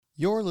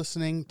You're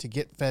listening to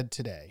Get Fed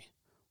Today,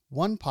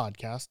 one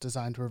podcast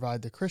designed to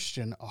provide the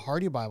Christian a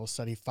hearty Bible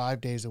study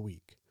 5 days a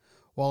week.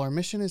 While our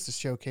mission is to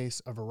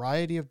showcase a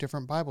variety of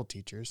different Bible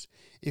teachers,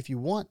 if you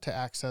want to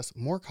access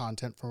more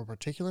content from a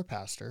particular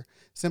pastor,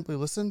 simply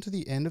listen to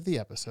the end of the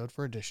episode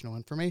for additional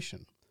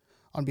information.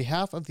 On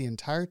behalf of the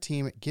entire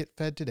team at Get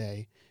Fed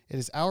Today, it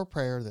is our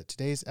prayer that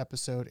today's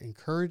episode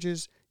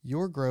encourages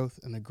your growth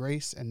in the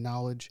grace and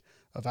knowledge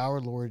of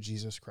our Lord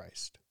Jesus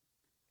Christ.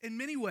 In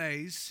many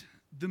ways,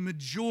 the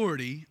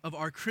majority of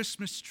our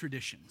Christmas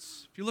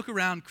traditions, if you look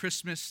around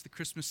Christmas, the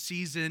Christmas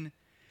season,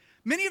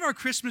 many of our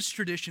Christmas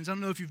traditions, I don't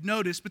know if you've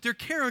noticed, but they're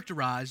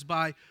characterized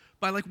by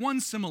like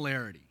one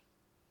similarity: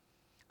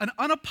 an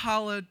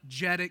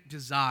unapologetic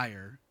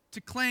desire to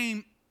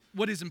claim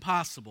what is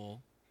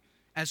impossible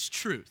as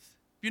truth.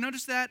 Have you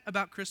noticed that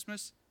about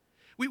Christmas?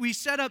 We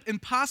set up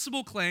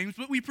impossible claims,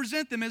 but we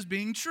present them as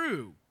being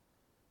true.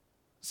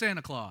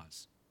 Santa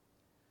Claus,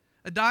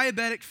 a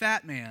diabetic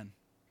fat man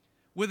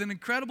with an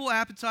incredible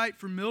appetite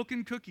for milk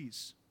and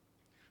cookies,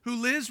 who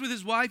lives with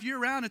his wife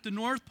year-round at the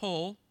North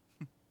Pole.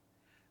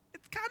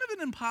 It's kind of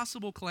an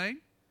impossible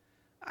claim.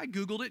 I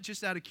Googled it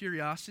just out of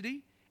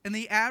curiosity, and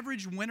the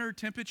average winter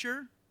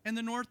temperature in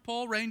the North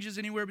Pole ranges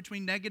anywhere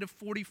between negative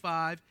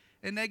 45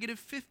 and negative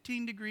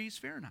 15 degrees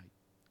Fahrenheit.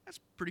 That's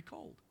pretty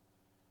cold.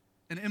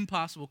 An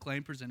impossible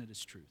claim presented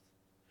as truth.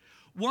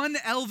 One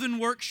elven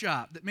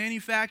workshop that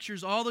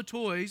manufactures all the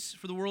toys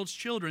for the world's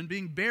children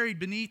being buried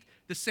beneath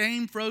the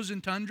same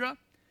frozen tundra,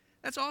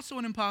 that's also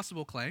an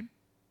impossible claim.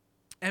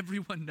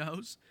 Everyone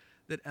knows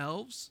that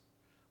elves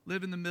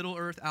live in the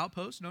Middle-earth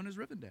outpost known as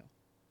Rivendell.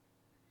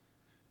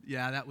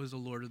 Yeah, that was a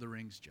Lord of the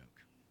Rings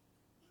joke.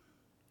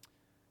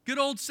 Good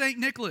old St.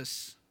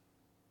 Nicholas,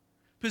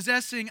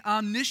 possessing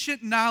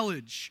omniscient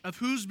knowledge of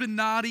who's been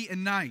naughty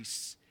and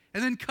nice,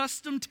 and then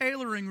custom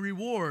tailoring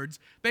rewards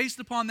based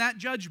upon that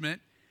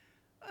judgment,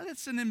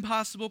 that's an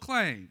impossible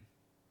claim.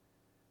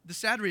 The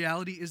sad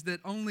reality is that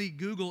only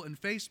Google and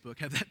Facebook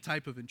have that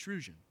type of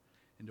intrusion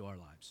into our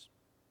lives.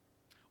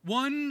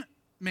 One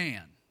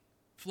man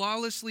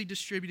flawlessly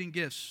distributing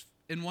gifts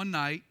in one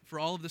night for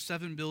all of the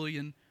 7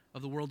 billion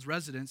of the world's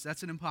residents,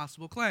 that's an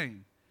impossible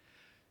claim.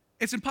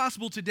 It's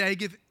impossible today.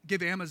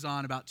 Give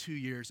Amazon about 2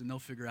 years and they'll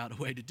figure out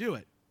a way to do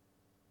it.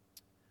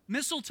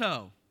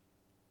 Mistletoe,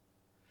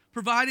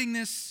 providing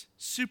this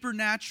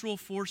supernatural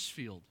force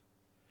field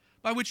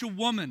by which a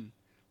woman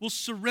will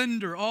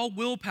surrender all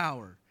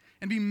willpower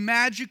and be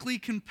magically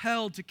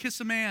compelled to kiss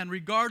a man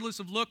regardless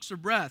of looks or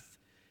breath,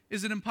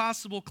 is an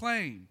impossible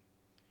claim.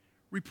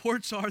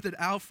 Reports are that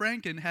Al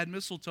Franken had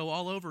mistletoe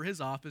all over his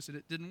office and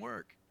it didn't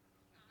work.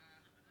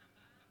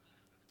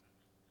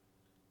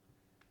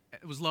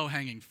 It was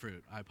low-hanging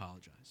fruit. I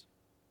apologize.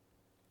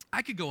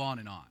 I could go on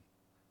and on.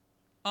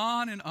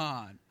 On and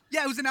on.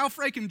 Yeah, it was an Al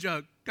Franken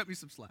joke. Cut me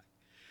some slack.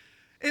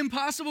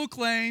 Impossible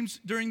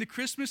claims during the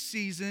Christmas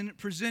season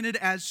presented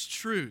as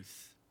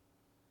truth.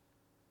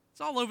 It's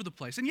all over the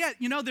place. And yet,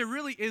 there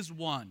really is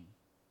one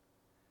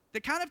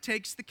that kind of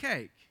takes the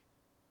cake.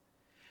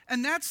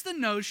 And that's the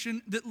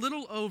notion that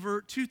little over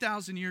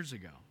 2,000 years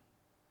ago,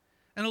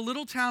 in a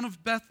little town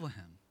of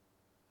Bethlehem,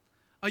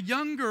 a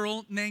young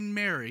girl named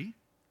Mary,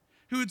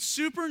 who had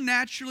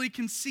supernaturally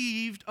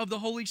conceived of the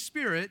Holy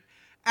Spirit,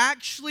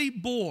 actually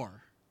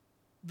bore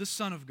the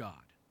Son of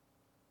God.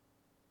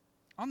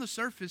 On the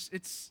surface,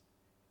 it's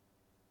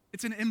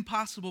an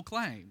impossible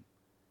claim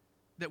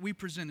that we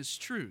present as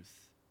truth.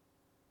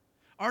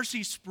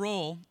 R.C.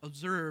 Sproul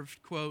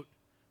observed, quote,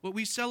 "What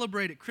we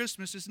celebrate at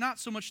Christmas is not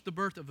so much the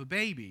birth of a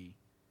baby,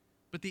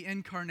 but the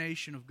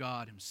incarnation of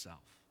God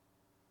himself."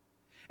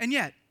 And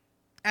yet,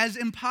 as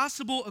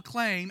impossible a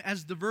claim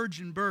as the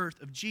virgin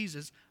birth of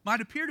Jesus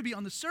might appear to be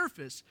on the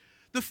surface,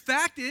 the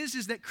fact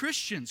is that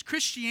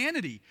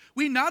Christianity,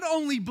 we not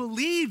only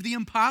believe the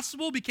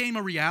impossible became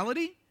a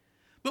reality,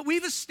 but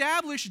we've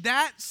established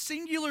that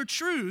singular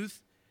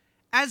truth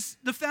as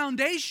the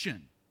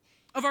foundation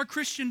of our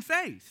Christian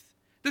faith,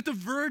 that the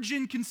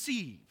virgin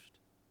conceived.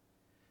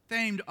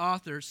 Famed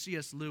author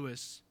C.S.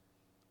 Lewis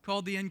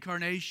called the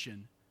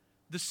Incarnation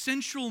the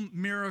central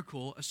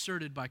miracle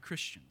asserted by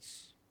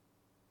Christians.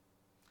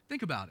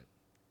 Think about it.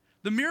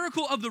 The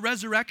miracle of the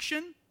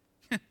resurrection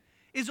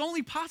is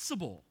only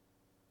possible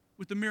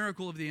with the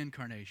miracle of the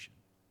Incarnation.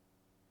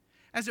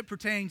 As it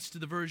pertains to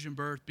the virgin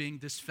birth being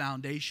this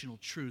foundational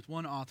truth,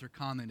 one author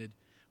commented,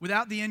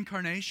 "Without the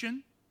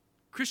Incarnation,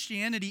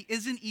 Christianity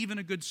isn't even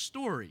a good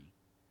story.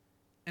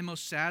 And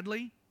most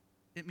sadly,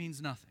 it means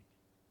nothing."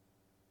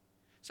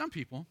 Some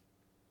people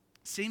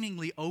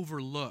seemingly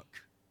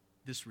overlook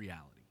this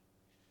reality.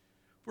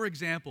 For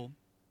example,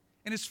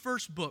 in his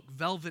first book,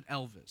 Velvet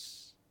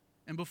Elvis,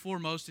 and before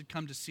most had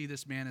come to see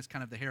this man as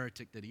kind of the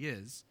heretic that he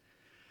is,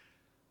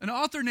 an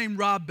author named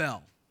Rob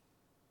Bell,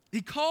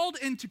 he called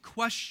into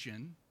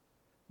question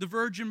the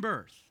virgin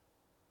birth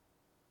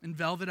in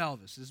Velvet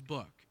Elvis, his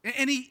book.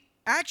 And he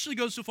actually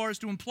goes so far as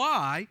to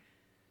imply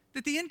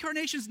that the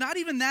incarnation is not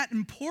even that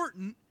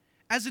important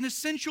as an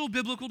essential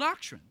biblical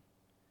doctrine.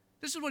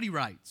 This is what he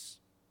writes.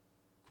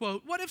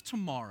 Quote, "What if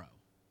tomorrow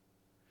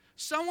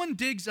someone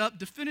digs up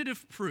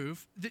definitive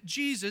proof that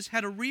Jesus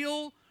had a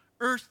real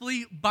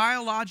earthly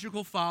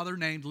biological father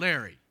named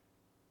Larry.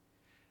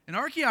 An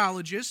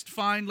archaeologist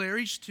find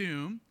Larry's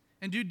tomb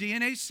and do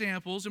DNA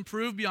samples and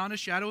prove beyond a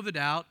shadow of a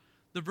doubt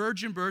the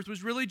virgin birth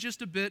was really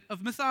just a bit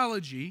of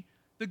mythology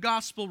the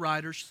gospel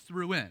writers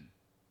threw in.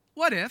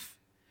 What if,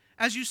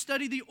 as you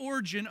study the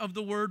origin of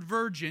the word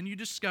virgin, you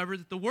discover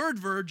that the word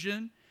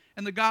virgin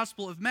in the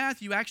Gospel of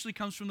Matthew actually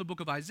comes from the book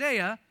of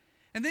Isaiah,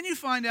 and then you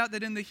find out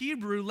that in the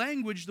Hebrew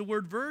language, the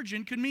word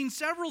virgin could mean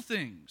several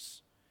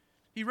things.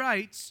 He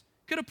writes,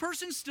 could a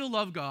person still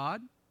love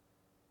God?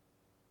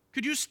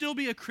 Could you still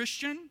be a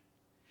Christian?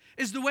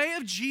 Is the way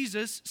of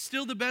Jesus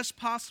still the best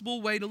possible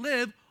way to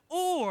live,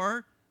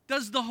 or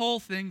does the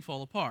whole thing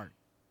fall apart?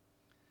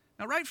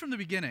 Now, right from the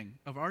beginning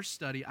of our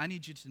study, I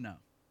need you to know,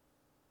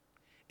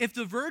 if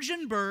the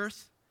virgin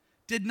birth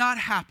did not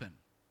happen,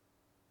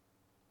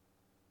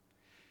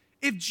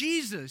 if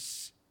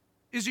Jesus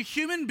is a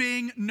human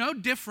being no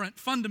different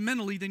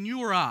fundamentally than you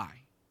or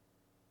I,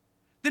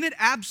 then it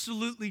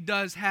absolutely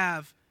does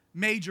have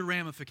major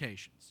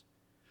ramifications.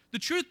 The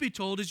truth be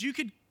told is you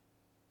could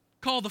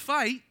call the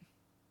fight,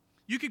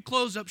 you could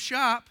close up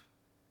shop,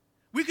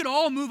 we could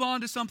all move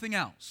on to something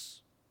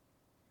else.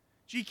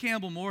 G.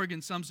 Campbell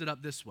Morgan sums it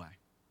up this way.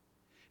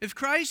 If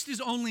Christ is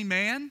only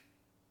man,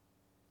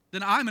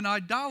 then I'm an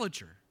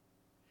idolater.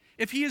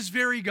 If he is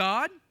very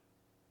God,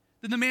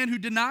 then the man who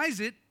denies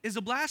it is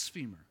a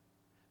blasphemer.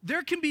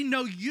 There can be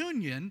no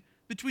union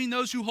between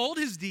those who hold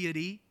his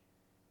deity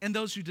and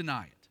those who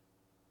deny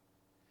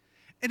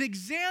it. In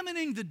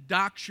examining the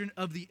doctrine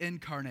of the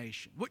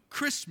Incarnation, what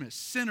Christmas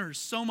centers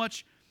so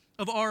much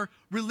of our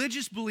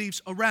religious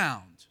beliefs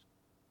around,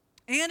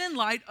 and in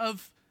light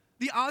of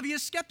the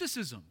obvious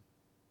skepticism,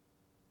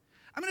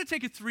 I'm going to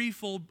take a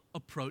threefold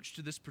approach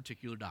to this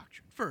particular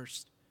doctrine.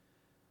 First,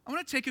 I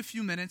want to take a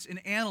few minutes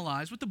and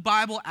analyze what the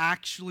Bible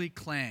actually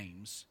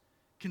claims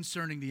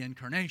concerning the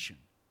Incarnation.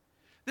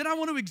 Then I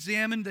want to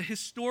examine the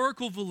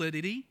historical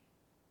validity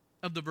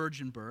of the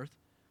virgin birth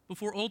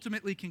before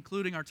ultimately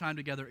concluding our time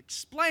together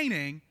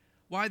explaining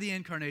why the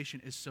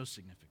Incarnation is so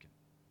significant.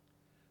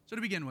 So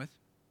to begin with,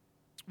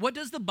 what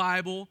does the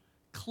Bible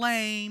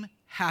claim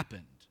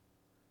happened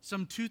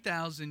some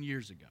 2,000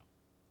 years ago?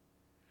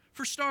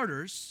 For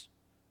starters,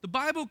 the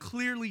Bible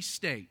clearly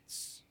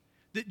states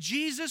that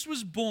Jesus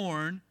was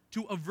born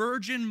to a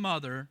virgin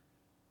mother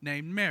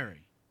named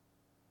Mary.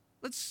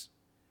 Let's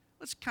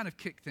kind of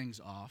kick things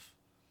off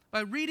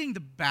by reading the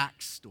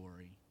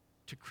backstory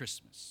to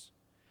Christmas.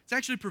 It's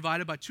actually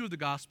provided by two of the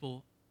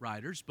gospel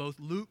writers, both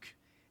Luke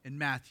and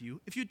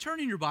Matthew. If you turn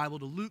in your Bible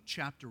to Luke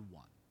chapter 1.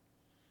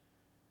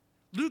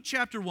 Luke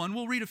chapter 1,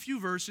 we'll read a few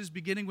verses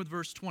beginning with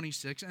verse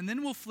 26, and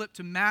then we'll flip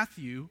to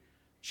Matthew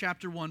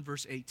chapter 1,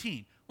 verse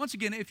 18. Once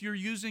again, if you're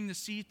using the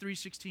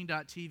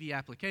C316.TV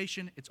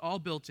application, it's all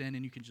built in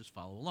and you can just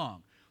follow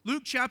along.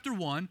 Luke chapter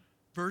 1,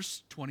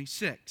 verse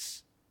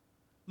 26.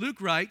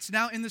 Luke writes,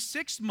 now in the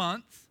 6th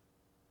month,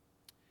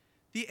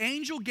 the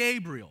angel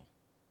Gabriel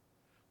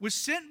was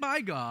sent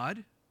by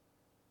God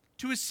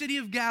to a city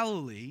of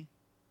Galilee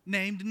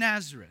named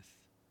Nazareth,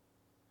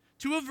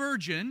 to a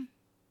virgin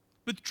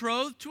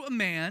betrothed to a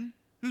man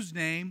whose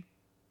name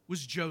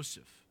was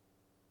Joseph,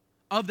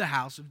 of the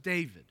house of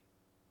David.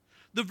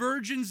 The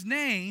virgin's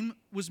name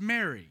was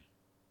Mary.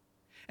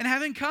 And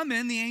having come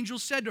in, the angel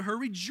said to her,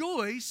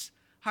 rejoice,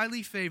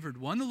 highly favored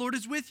one, the Lord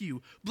is with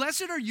you.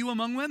 Blessed are you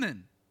among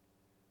women.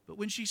 But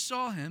when she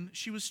saw him,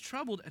 she was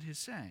troubled at his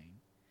saying,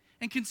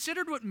 and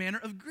considered what manner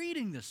of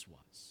greeting this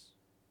was.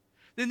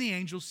 Then the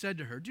angel said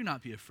to her, do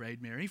not be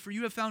afraid, Mary, for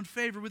you have found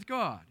favor with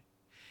God.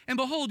 And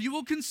behold, you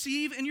will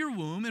conceive in your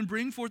womb and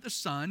bring forth a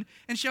son,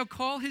 and shall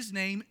call his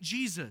name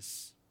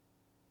Jesus.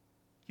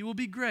 He will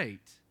be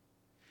great,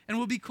 and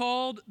will be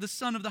called the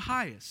Son of the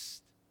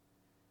Highest.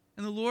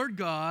 And the Lord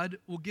God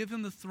will give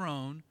him the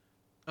throne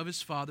of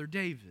his father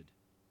David.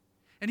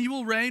 And he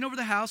will reign over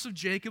the house of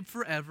Jacob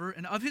forever,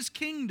 and of his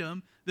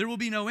kingdom there will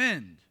be no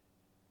end.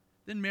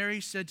 Then Mary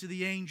said to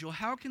the angel,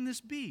 how can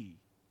this be,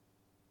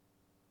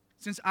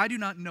 since I do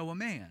not know a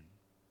man?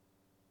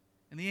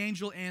 And the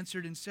angel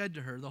answered and said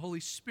to her, the Holy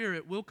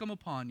Spirit will come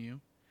upon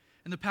you,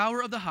 and the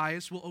power of the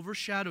highest will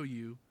overshadow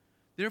you.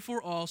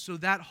 Therefore also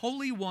that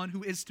Holy One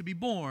who is to be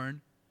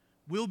born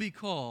will be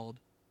called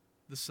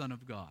the Son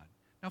of God.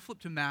 Now flip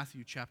to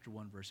Matthew chapter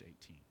 1, verse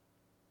 18.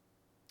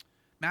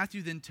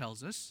 Matthew then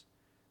tells us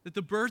that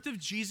the birth of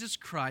Jesus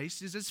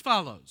Christ is as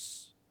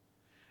follows.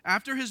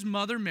 After his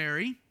mother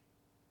Mary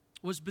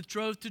was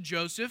betrothed to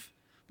Joseph,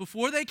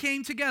 before they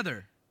came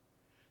together,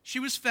 she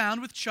was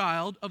found with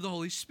child of the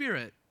Holy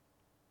Spirit.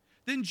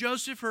 Then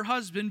Joseph, her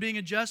husband, being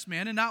a just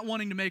man and not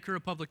wanting to make her a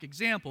public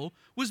example,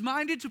 was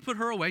minded to put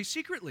her away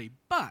secretly.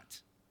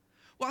 But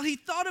while he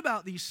thought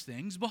about these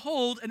things,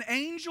 behold, an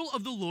angel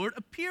of the Lord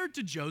appeared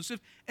to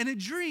Joseph in a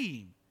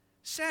dream,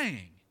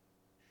 saying,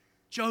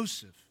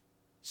 Joseph,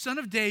 son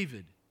of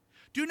David,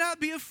 do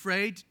not be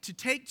afraid to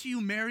take to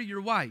you Mary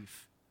your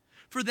wife,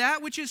 for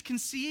that which is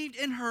conceived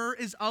in her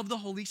is of the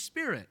Holy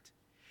Spirit.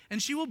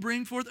 And she will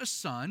bring forth a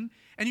son,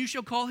 and you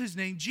shall call his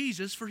name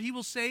Jesus, for he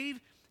will save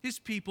his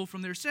people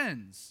from their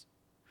sins.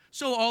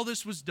 So all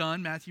this was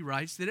done, Matthew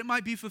writes, that it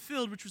might be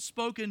fulfilled, which was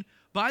spoken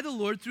by the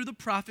Lord through the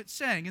prophet,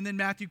 saying, and then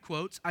Matthew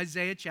quotes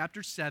Isaiah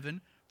chapter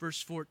 7,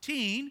 verse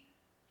 14,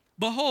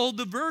 behold,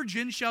 the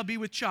virgin shall be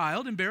with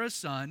child and bear a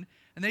son,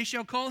 and they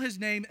shall call his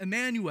name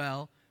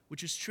Emmanuel,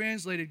 which is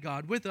translated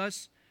God with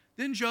us.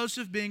 Then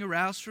Joseph, being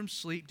aroused from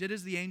sleep, did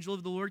as the angel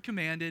of the Lord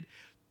commanded,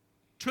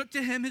 took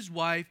to him his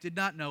wife, did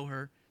not know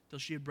her, till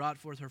she had brought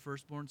forth her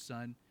firstborn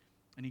son,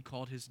 and he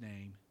called his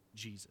name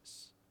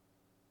Jesus.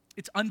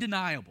 It's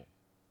undeniable,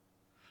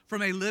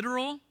 from a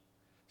literal,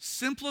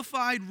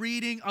 simplified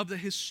reading of the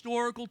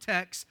historical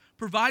text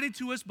provided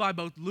to us by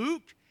both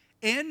Luke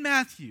and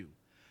Matthew,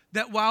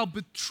 that while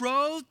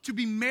betrothed to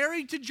be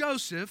married to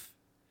Joseph,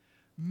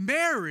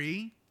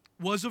 Mary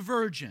was a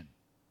virgin.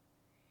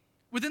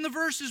 Within the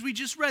verses we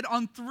just read,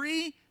 on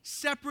 3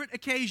 separate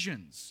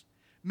occasions,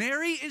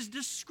 Mary is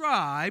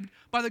described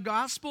by the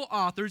gospel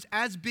authors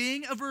as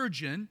being a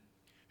virgin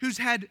who's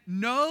had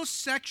no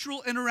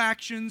sexual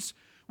interactions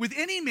with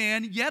any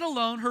man, yet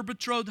alone her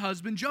betrothed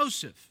husband,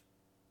 Joseph.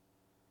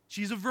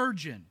 She's a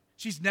virgin.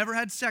 She's never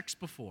had sex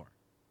before.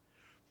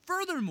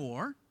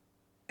 Furthermore,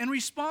 in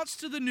response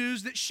to the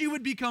news that she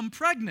would become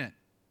pregnant,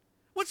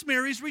 what's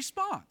Mary's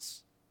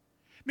response?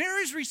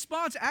 Mary's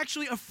response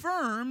actually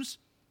affirms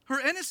her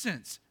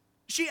innocence.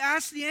 She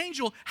asks the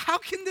angel, how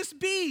can this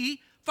be?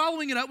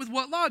 Following it up with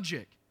what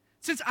logic?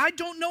 Since I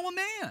don't know a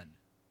man.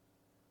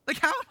 Like,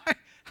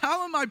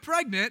 how am I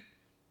pregnant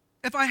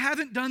if I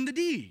haven't done the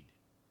deed?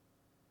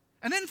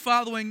 And then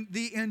following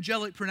the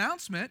angelic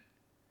pronouncement,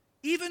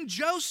 even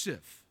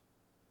Joseph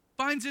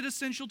finds it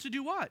essential to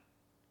do what?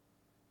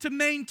 To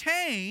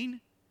maintain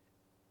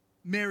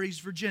Mary's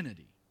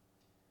virginity.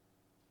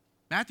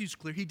 Matthew's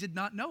clear, he did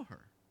not know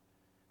her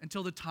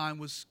until the time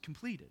was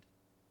completed.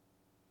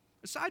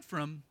 Aside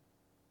from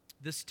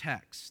this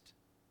text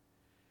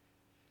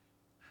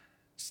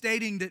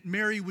stating that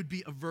Mary would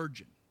be a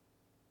virgin,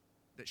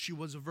 that she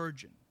was a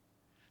virgin,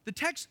 the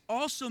text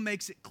also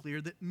makes it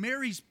clear that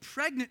Mary's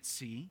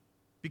pregnancy,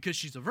 because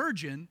she's a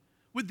virgin,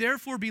 would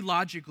therefore be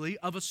logically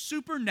of a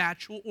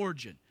supernatural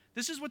origin.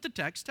 This is what the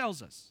text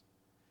tells us.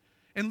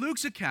 In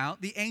Luke's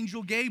account, the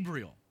angel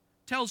Gabriel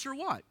tells her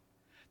what?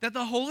 That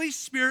the Holy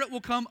Spirit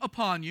will come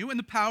upon you and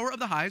the power of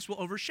the highest will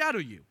overshadow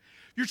you.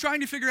 You're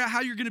trying to figure out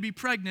how you're going to be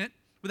pregnant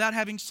without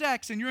having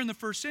sex, and you're in the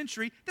first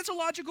century. That's a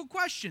logical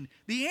question.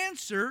 The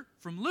answer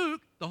from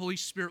Luke, the Holy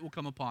Spirit will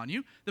come upon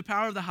you, the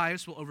power of the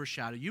highest will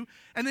overshadow you.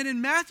 And then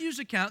in Matthew's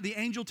account, the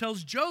angel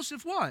tells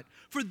Joseph what?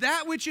 For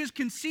that which is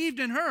conceived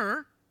in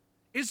her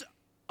is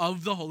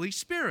of the Holy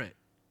Spirit.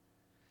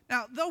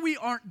 Now, though we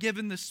aren't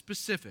given the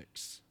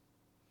specifics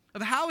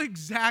of how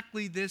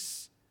exactly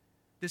this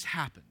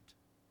happened,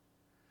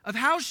 of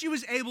how she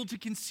was able to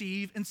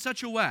conceive in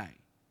such a way,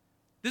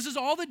 this is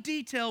all the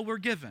detail we're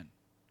given.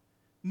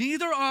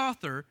 Neither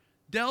author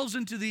delves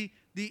into the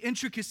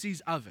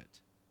intricacies of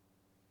it.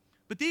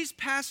 But these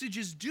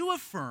passages do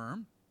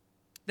affirm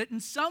that in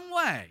some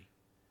way,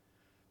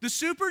 the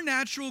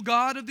supernatural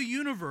God of the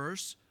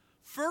universe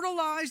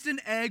fertilized an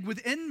egg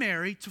within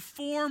Mary to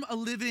form a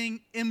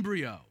living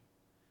embryo.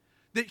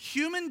 That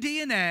human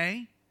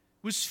DNA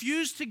was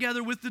fused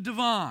together with the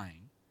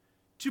divine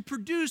to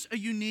produce a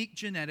unique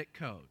genetic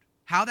code.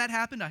 How that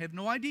happened, I have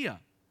no idea.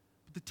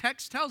 But the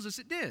text tells us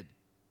it did.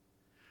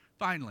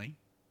 Finally,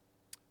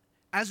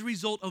 as a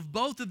result of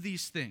both of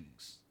these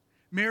things,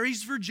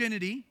 Mary's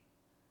virginity,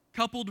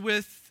 coupled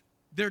with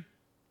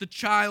the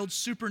child's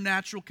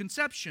supernatural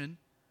conception,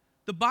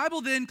 the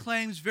Bible then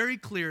claims very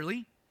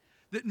clearly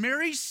that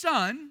Mary's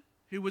son,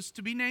 who was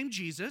to be named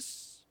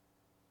Jesus,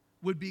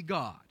 would be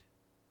God.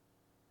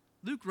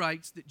 Luke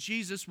writes that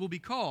Jesus will be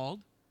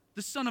called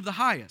the Son of the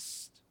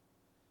Highest.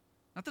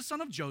 Not the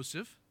son of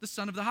Joseph, the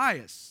Son of the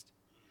Highest.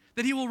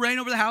 That he will reign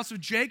over the house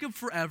of Jacob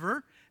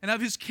forever, and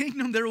of his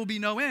kingdom there will be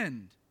no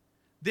end.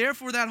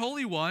 Therefore, that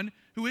Holy One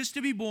who is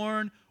to be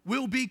born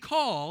will be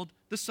called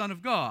the Son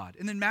of God.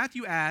 And then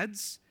Matthew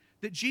adds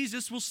that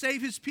Jesus will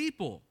save his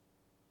people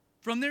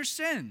from their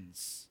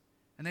sins,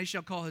 and they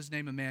shall call his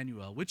name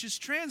Emmanuel, which is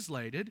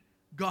translated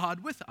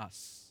God with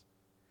us.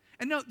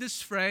 And note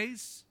this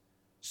phrase,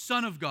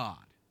 Son of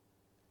God.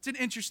 It's an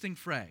interesting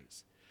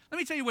phrase. Let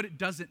me tell you what it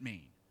doesn't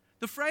mean.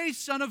 The phrase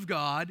Son of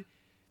God,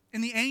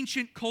 in the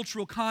ancient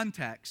cultural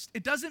context,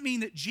 it doesn't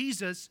mean that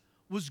Jesus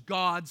was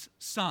God's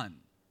son,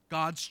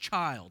 God's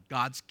child,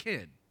 God's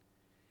kid.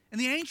 In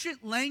the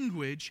ancient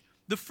language,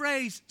 the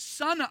phrase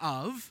son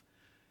of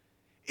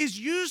is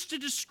used to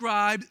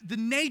describe the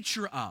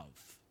nature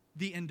of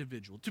the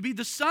individual. To be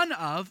the son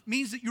of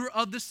means that you're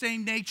of the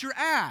same nature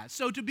as.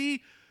 So to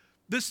be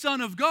the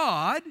Son of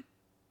God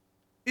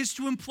is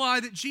to imply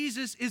that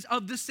Jesus is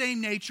of the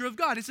same nature of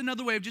God. It's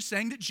another way of just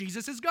saying that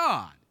Jesus is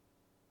God.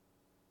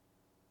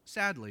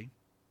 Sadly,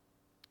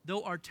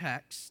 though our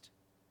text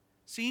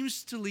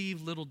seems to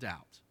leave little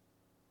doubt,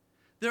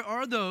 there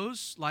are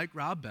those, like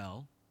Rob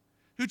Bell,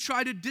 who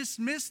try to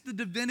dismiss the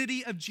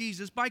divinity of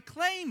Jesus by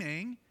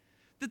claiming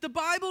that the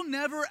Bible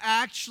never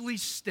actually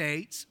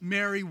states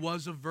Mary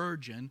was a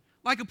virgin,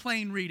 like a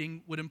plain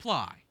reading would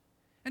imply.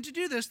 And to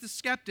do this, the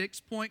skeptics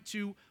point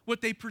to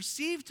what they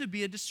perceive to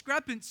be a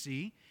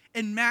discrepancy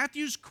in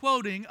Matthew's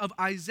quoting of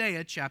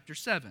Isaiah chapter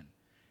 7.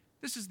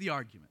 This is the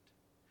argument.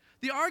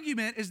 The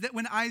argument is that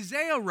when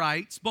Isaiah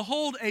writes,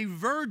 "Behold, a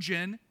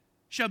virgin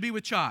shall be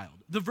with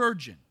child," the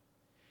virgin,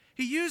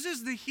 he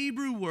uses the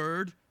Hebrew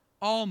word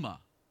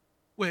alma,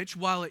 which,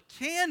 while it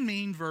can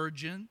mean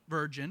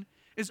virgin,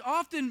 is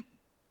often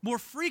more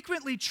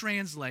frequently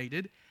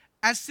translated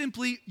as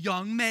simply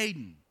young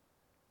maiden.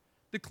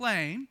 The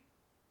claim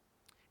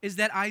is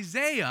that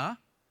Isaiah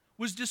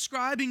was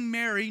describing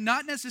Mary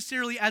not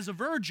necessarily as a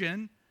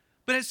virgin,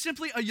 but as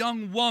simply a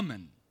young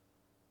woman.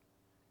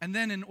 And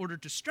then in order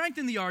to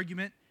strengthen the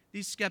argument,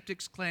 these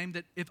skeptics claim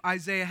that if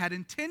Isaiah had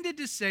intended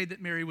to say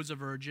that Mary was a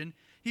virgin,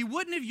 he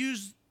wouldn't have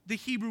used the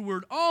Hebrew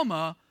word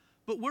alma,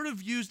 but would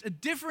have used a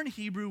different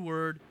Hebrew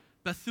word,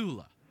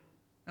 Bethulah.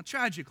 Now,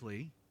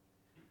 tragically,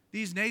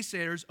 these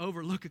naysayers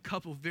overlook a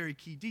couple of very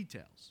key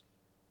details,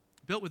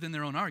 built within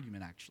their own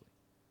argument, actually.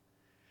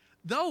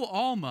 Though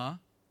alma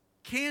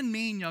can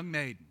mean young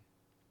maiden,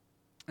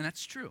 and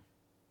that's true,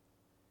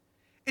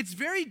 it's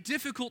very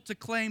difficult to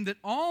claim that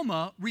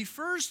alma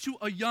refers to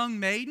a young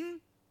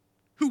maiden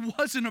who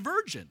wasn't a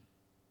virgin.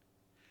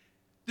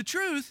 The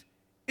truth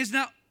is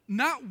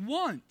not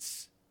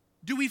once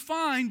do we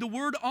find the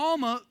word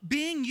alma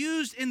being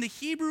used in the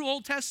Hebrew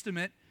Old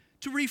Testament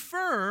to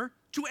refer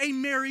to a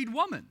married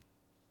woman.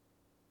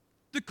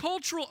 The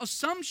cultural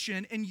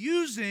assumption in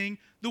using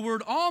the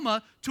word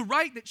alma to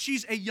write that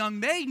she's a young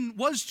maiden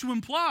was to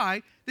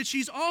imply that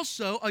she's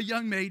also a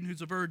young maiden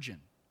who's a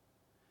virgin.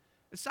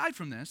 Aside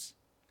from this,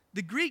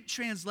 the Greek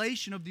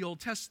translation of the Old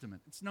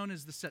Testament, it's known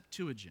as the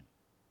Septuagint.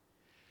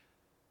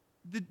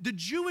 The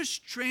Jewish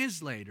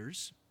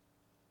translators,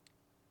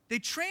 they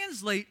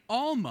translate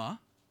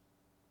alma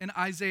in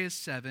Isaiah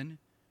 7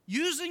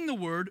 using the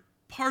word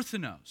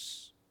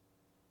parthenos.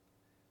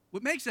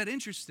 What makes that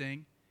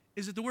interesting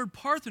is that the word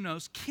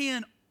parthenos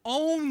can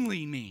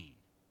only mean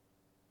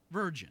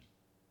virgin.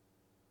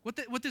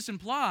 What this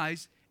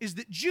implies is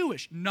that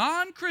Jewish,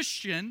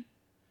 non-Christian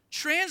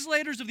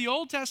translators of the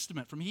Old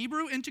Testament from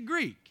Hebrew into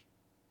Greek,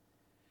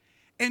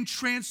 and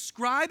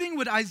transcribing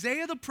what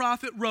Isaiah the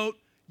prophet wrote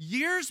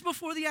years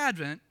before the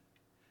Advent,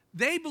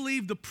 they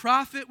believed the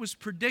prophet was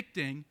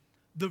predicting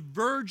the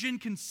virgin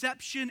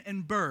conception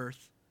and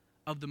birth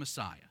of the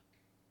Messiah.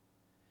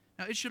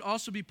 Now, it should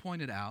also be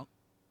pointed out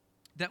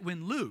that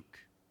when Luke,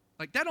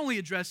 that only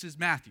addresses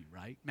Matthew,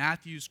 right?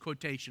 Matthew's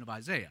quotation of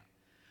Isaiah.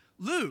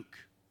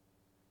 Luke,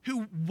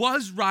 who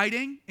was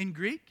writing in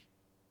Greek,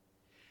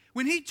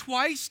 when he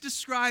twice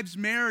describes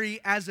Mary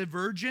as a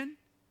virgin,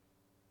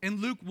 in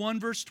Luke 1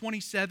 verse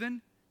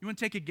 27, you want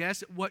to take a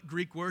guess at what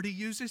Greek word he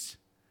uses?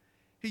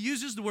 He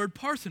uses the word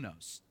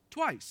parthenos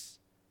twice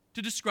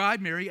to describe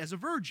Mary as a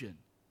virgin.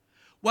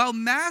 While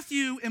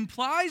Matthew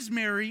implies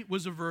Mary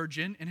was a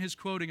virgin in his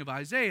quoting of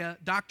Isaiah,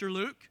 Dr.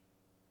 Luke,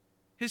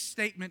 his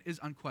statement is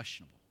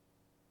unquestionable.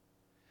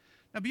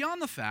 Now,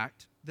 beyond the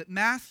fact that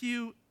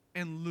Matthew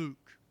and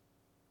Luke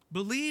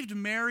believed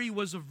Mary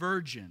was a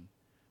virgin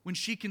when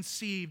she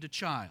conceived a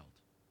child,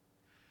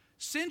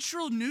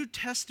 central New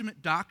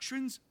Testament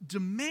doctrines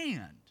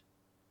demand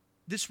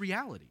this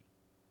reality.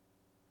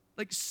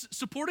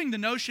 Supporting the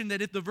notion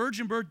that if the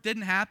virgin birth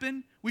didn't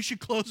happen, we should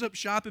close up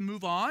shop and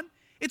move on.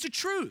 It's a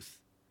truth.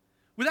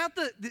 Without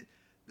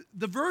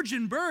the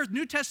virgin birth,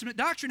 New Testament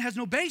doctrine has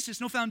no basis,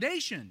 no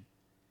foundation.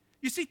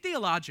 You see,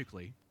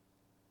 theologically,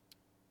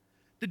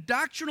 the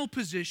doctrinal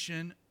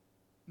position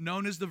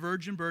known as the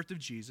virgin birth of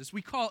Jesus,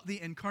 we call it the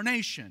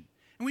Incarnation.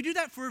 And we do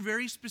that for a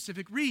very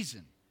specific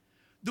reason.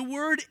 The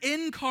word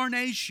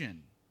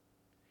incarnation,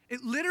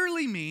 it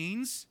literally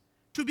means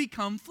to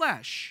become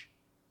flesh.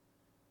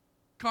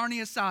 Carne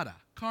asada,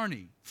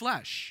 carne,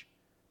 flesh,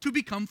 to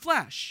become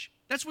flesh.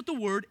 That's what the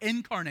word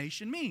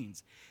incarnation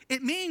means.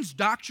 It means,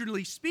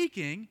 doctrinally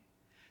speaking,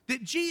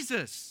 that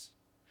Jesus,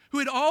 who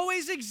had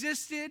always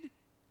existed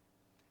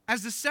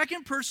as the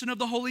second person of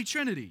the Holy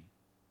Trinity,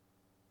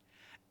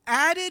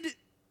 added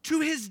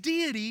to his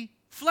deity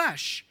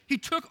flesh. He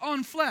took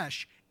on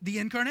flesh, the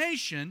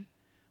incarnation,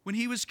 when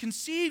he was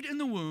conceived in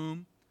the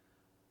womb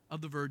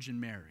of the Virgin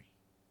Mary.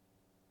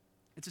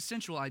 It's a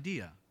central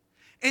idea.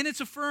 And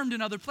it's affirmed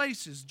in other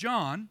places.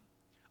 John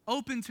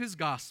opens his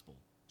gospel.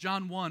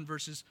 John 1,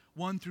 verses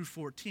 1 through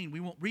 14.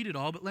 We won't read it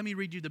all, but let me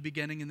read you the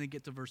beginning and then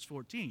get to verse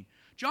 14.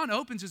 John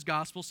opens his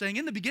gospel saying,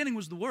 "In the beginning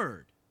was the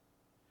Word,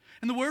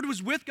 and the Word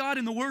was with God,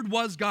 and the Word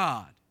was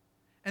God."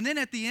 And then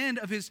at the end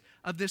of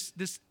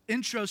this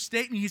intro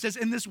statement, he says,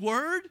 "And this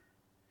Word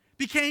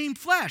became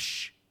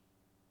flesh,"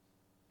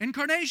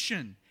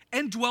 incarnation,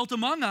 "and dwelt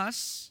among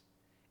us,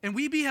 and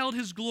we beheld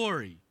his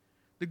glory,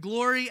 the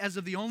glory as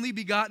of the only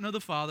begotten of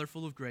the Father,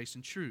 full of grace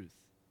and truth."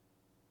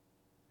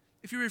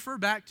 If you refer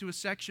back to a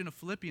section of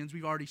Philippians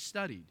we've already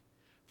studied,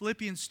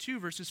 Philippians 2,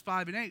 verses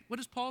 5 and 8, what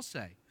does Paul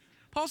say?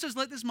 Paul says,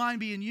 "Let this mind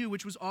be in you,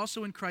 which was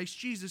also in Christ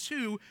Jesus,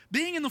 who,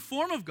 being in the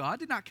form of God,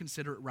 did not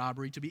consider it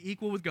robbery to be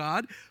equal with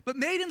God, but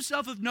made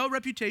himself of no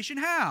reputation."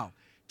 How?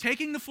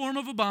 "Taking the form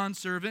of a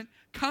bondservant,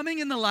 coming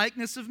in the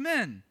likeness of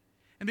men,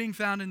 And being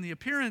found in the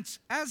appearance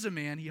as a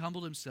man, he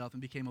humbled himself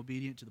and became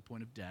obedient to the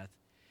point of death,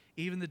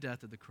 even the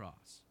death of the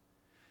cross.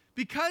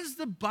 Because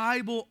the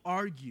Bible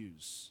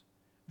argues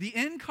the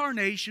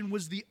incarnation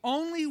was the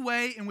only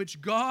way in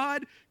which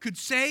God could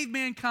save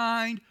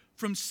mankind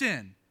from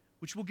sin,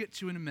 which we'll get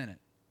to in a minute.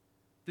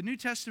 The New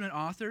Testament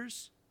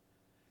authors,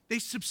 they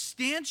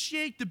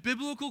substantiate the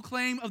biblical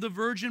claim of the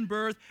virgin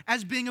birth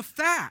as being a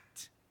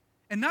fact,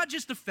 and not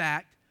just a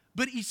fact,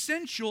 but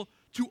essential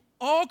to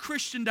all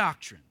Christian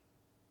doctrine.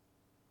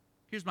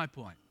 Here's my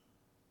point.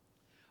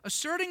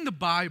 Asserting the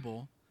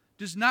Bible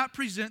does not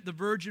present the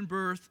virgin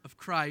birth of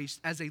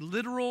Christ as a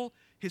literal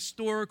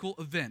historical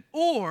event,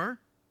 or,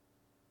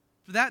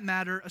 for that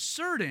matter,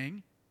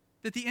 asserting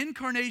that the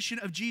incarnation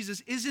of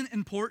Jesus isn't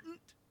important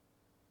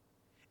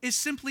is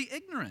simply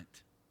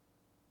ignorant,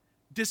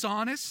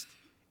 dishonest,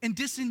 and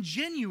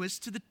disingenuous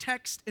to the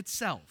text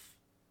itself.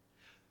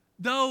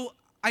 Though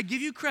I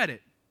give you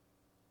credit,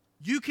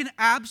 you can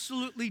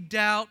absolutely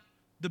doubt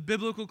the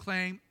biblical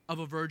claim of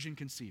a virgin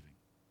conceiving.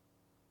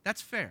 That's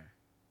fair.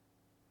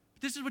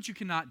 But this is what you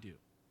cannot do.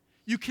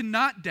 You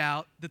cannot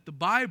doubt that the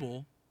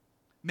Bible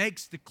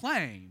makes the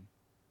claim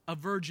a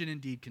virgin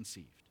indeed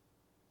conceived.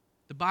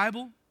 The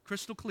Bible,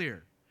 crystal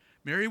clear.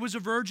 Mary was a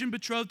virgin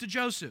betrothed to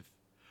Joseph.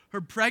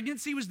 Her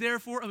pregnancy was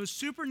therefore of a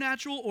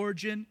supernatural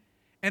origin,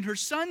 and her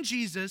son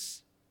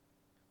Jesus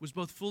was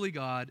both fully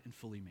God and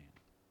fully man.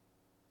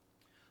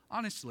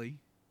 Honestly,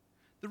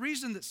 the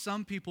reason that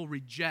some people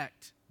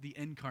reject the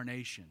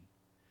incarnation,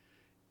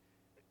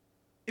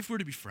 if we're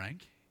to be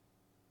frank,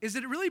 is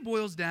that it really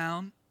boils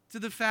down to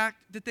the fact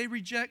that they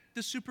reject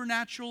the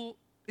supernatural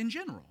in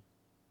general.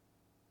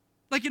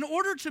 Like, in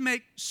order to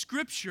make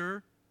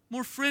Scripture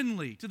more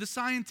friendly to the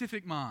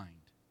scientific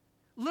mind,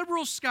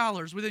 liberal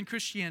scholars within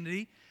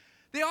Christianity,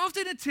 they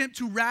often attempt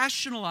to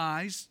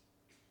rationalize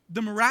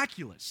the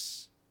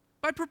miraculous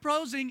by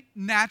proposing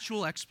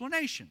natural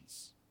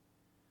explanations.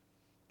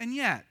 And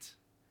yet,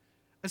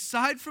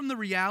 aside from the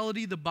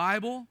reality the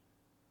Bible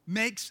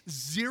makes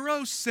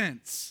zero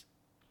sense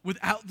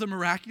without the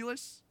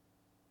miraculous,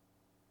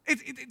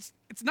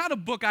 it's not a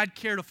book I'd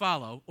care to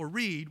follow or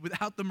read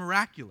without the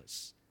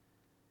miraculous.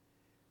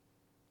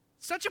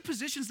 Such a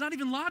position is not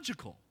even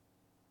logical.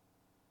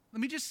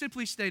 Let me just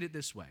simply state it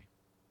this way.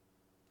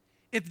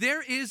 If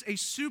there is a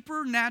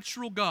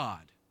supernatural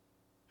God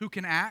who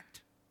can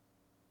act,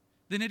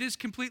 then it is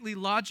completely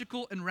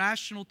logical and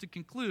rational to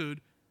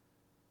conclude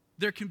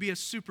there can be a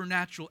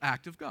supernatural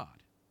act of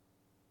God.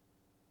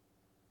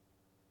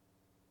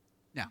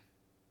 Now,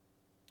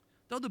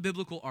 though the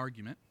biblical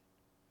argument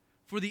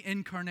for the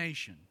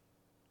incarnation,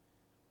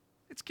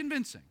 it's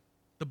convincing.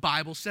 The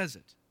Bible says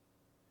it.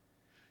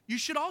 You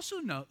should also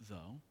note,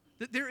 though,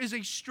 that there is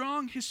a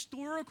strong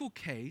historical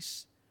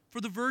case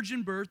for the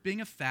virgin birth being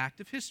a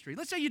fact of history.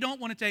 Let's say you don't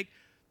want to take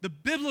the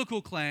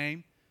biblical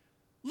claim.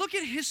 Look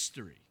at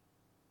history.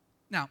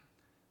 Now,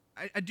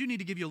 I do need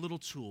to give you a little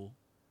tool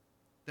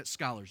that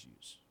scholars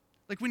use.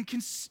 Like, when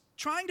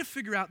trying to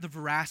figure out the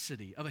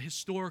veracity of a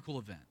historical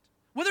event,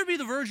 whether it be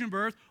the virgin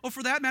birth or,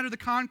 for that matter, the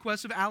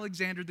conquest of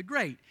Alexander the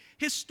Great,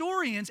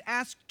 historians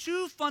ask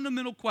two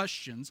fundamental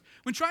questions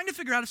when trying to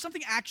figure out if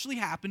something actually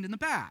happened in the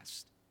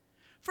past.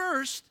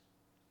 First,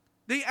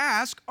 they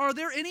ask, are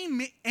there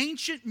any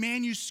ancient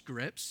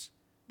manuscripts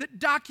that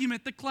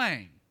document the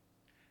claim?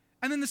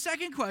 And then the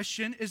second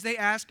question is they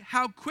ask,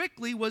 how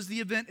quickly was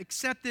the event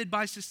accepted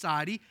by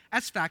society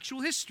as factual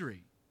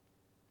history?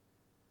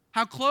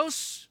 How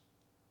close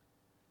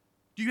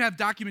do you have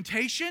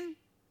documentation?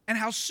 And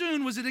how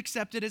soon was it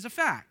accepted as a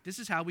fact? This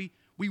is how we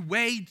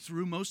wade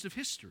through most of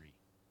history.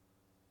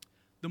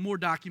 The more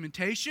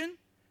documentation,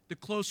 the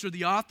closer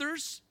the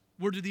authors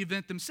were to the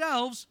event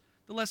themselves,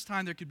 the less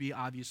time there could be,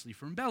 obviously,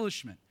 for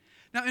embellishment.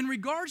 Now, in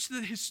regards to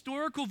the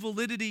historical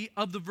validity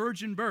of the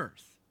virgin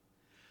birth,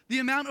 the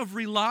amount of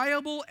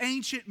reliable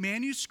ancient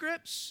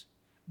manuscripts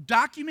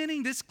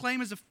documenting this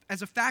claim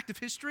as a fact of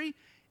history,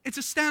 it's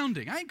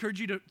astounding. I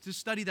encourage you to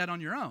study that on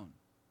your own.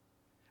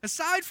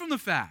 Aside from the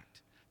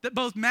fact that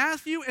both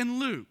Matthew and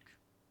Luke,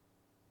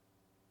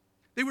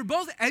 they were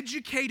both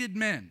educated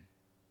men,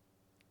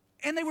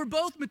 and they were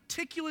both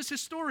meticulous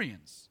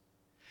historians.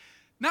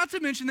 Not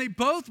to mention, they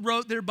both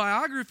wrote their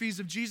biographies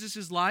of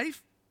Jesus'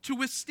 life to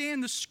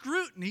withstand the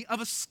scrutiny of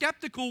a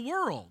skeptical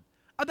world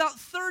about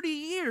 30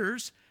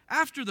 years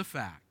after the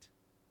fact.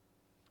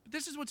 But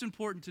this is what's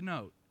important to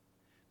note.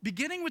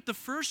 Beginning with the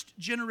first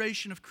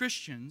generation of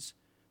Christians,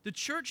 the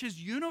church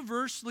has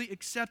universally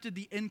accepted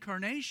the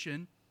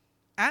incarnation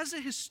as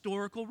a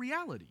historical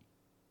reality.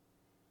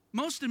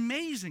 Most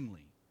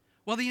amazingly,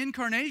 while the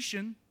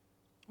incarnation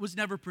was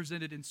never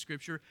presented in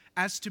Scripture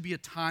as to be a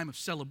time of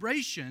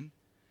celebration,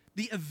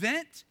 the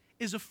event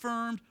is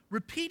affirmed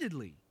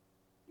repeatedly.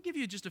 I'll give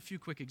you just a few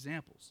quick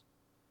examples.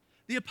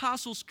 The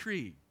Apostles'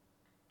 Creed,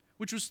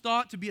 which was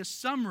thought to be a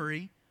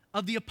summary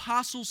of the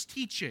apostles'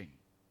 teaching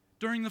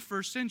during the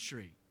first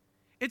century.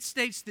 It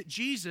states that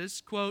Jesus,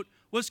 quote,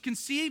 was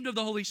conceived of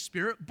the Holy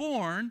Spirit,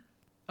 born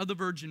of the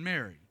Virgin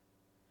Mary.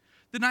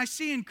 The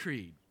Nicene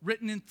Creed,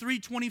 written in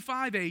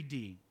 325 AD,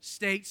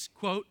 states,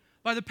 quote,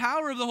 By the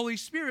power of the Holy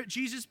Spirit,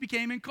 Jesus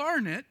became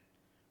incarnate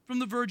from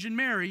the Virgin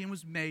Mary and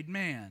was made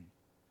man.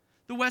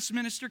 The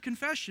Westminster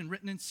Confession,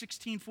 written in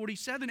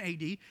 1647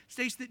 AD,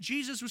 states that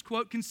Jesus was,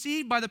 quote,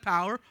 conceived by the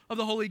power of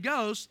the Holy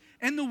Ghost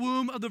in the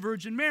womb of the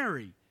Virgin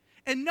Mary.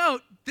 And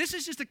note, this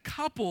is just a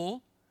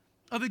couple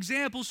of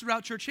examples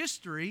throughout church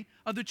history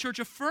of the church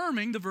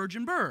affirming the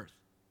virgin birth.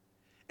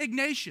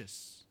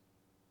 Ignatius,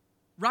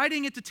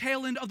 writing at the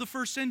tail end of the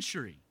first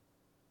century,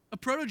 a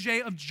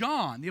protege of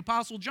John, the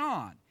Apostle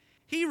John,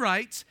 he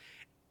writes,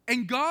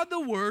 "And God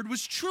the Word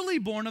was truly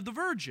born of the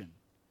Virgin,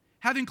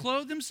 having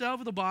clothed himself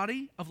with a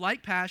body of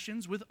like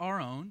passions with our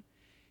own.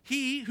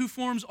 He who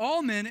forms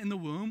all men in the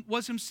womb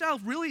was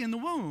himself really in the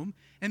womb,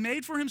 and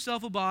made for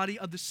himself a body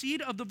of the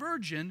seed of the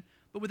Virgin,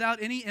 but without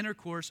any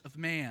intercourse of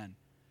man."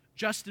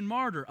 Justin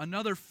Martyr,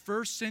 another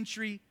first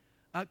century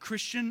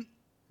Christian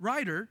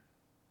writer,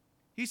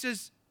 he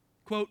says,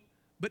 quote,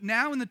 "But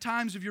now in the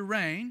times of your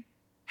reign,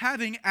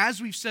 having,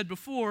 as we've said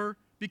before,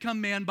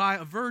 become man by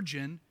a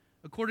virgin,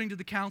 according to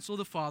the counsel of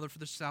the Father for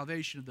the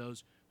salvation of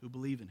those who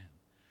believe in him."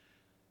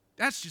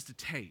 That's just a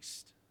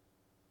taste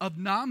of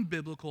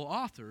non-biblical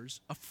authors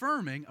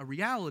affirming a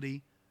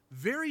reality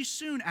very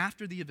soon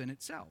after the event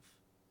itself.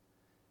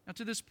 Now,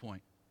 to this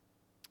point,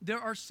 there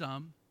are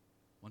some,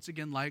 once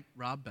again like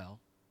Rob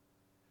Bell,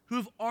 who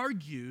have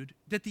argued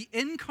that the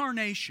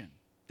incarnation,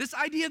 this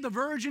idea of the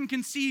virgin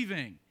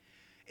conceiving,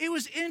 it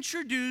was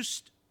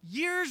introduced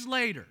years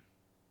later.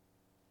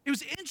 It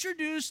was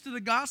introduced to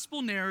the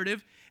gospel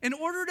narrative in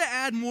order to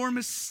add more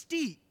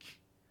mystique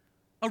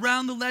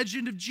around the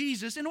legend of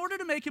Jesus, in order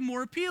to make him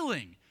more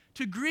appealing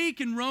to Greek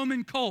and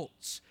Roman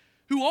cults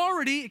who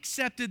already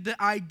accepted the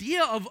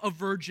idea of a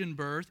virgin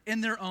birth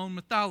in their own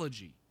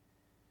mythology.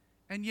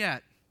 And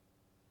yet,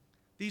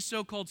 these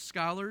so-called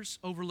scholars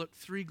overlook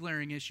three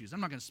glaring issues. I'm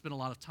not going to spend a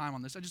lot of time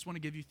on this. I just want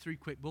to give you three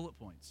quick bullet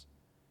points.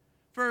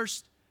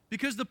 First,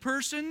 because the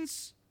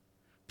persons,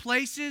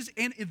 places,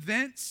 and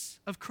events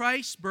of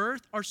Christ's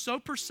birth are so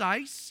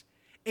precise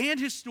and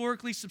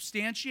historically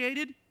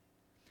substantiated,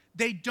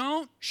 they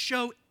don't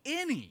show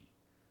any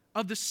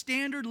of the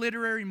standard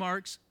literary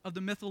marks of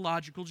the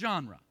mythological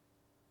genre.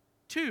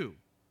 Two,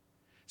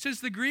 since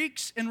the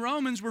Greeks and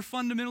Romans were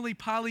fundamentally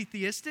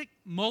polytheistic,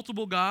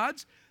 multiple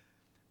gods,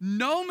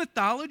 no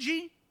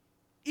mythology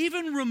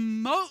even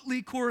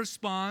remotely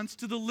corresponds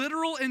to the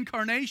literal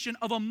incarnation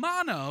of a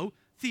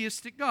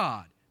monotheistic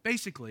God.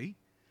 Basically,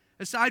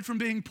 aside from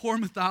being poor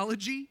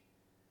mythology,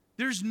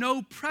 there's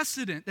no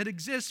precedent that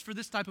exists for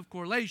this type of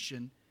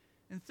correlation.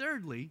 And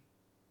thirdly,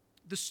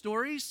 the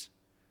stories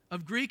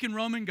of Greek and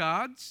Roman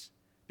gods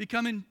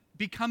becoming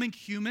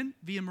human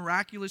via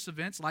miraculous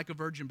events like a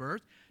virgin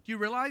birth. Do you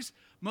realize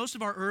most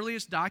of our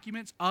earliest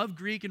documents of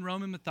Greek and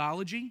Roman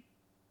mythology,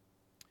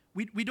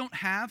 we don't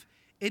have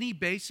any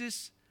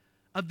basis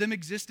of them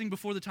existing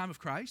before the time of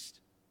Christ?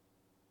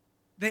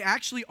 They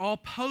actually all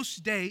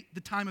post-date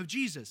the time of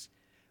Jesus.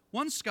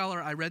 One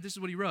scholar I read, this is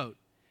what he wrote: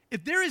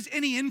 if there is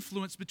any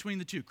influence between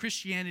the two,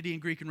 Christianity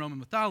and Greek and Roman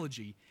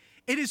mythology,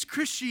 it is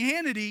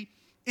Christianity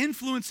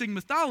influencing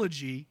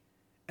mythology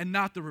and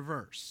not the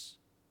reverse.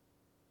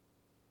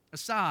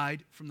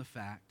 Aside from the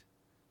fact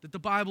that the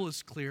Bible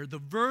is clear, the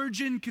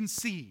virgin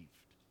conceived.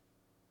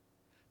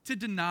 To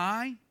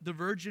deny the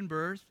virgin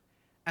birth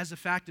as a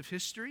fact of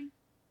history,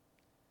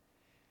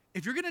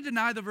 if you're going to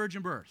deny the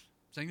virgin birth,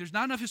 saying there's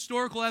not enough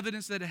historical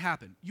evidence that it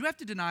happened, you have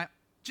to deny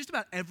just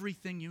about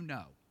everything you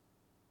know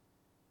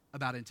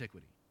about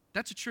antiquity.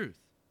 That's a truth.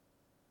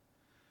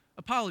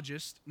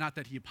 Apologist, not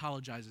that he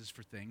apologizes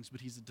for things,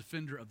 but he's a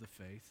defender of the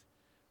faith,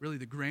 really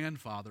the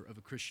grandfather of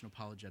a Christian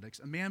apologetics,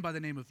 a man by the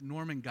name of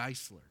Norman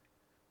Geisler.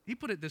 He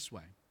put it this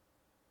way: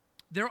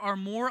 there are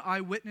more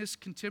eyewitness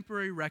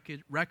contemporary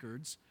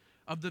records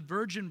of the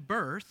virgin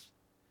birth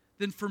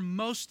than for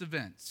most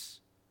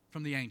events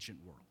from the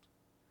ancient world.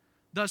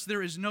 Thus,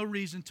 there is no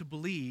reason to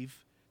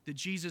believe that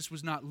Jesus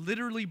was not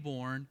literally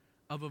born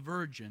of a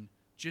virgin,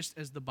 just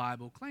as the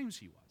Bible claims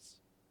he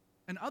was.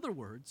 In other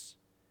words,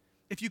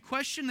 if you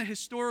question the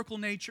historical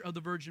nature of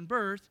the virgin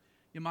birth,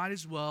 you might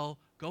as well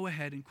go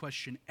ahead and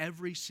question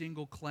every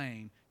single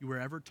claim you were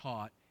ever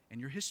taught in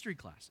your history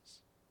classes.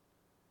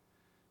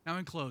 Now,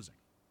 in closing,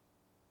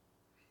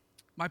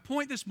 my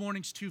point this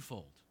morning is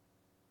twofold.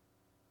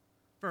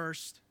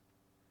 First,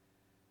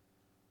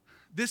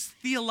 this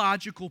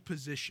theological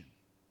position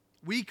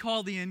we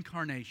call the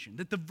Incarnation,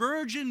 that the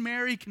Virgin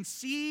Mary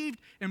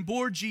conceived and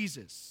bore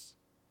Jesus,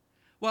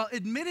 while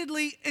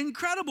admittedly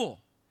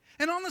incredible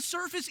and on the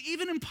surface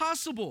even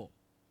impossible,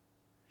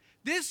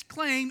 this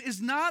claim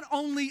is not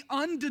only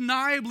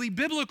undeniably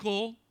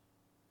biblical,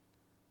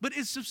 but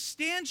is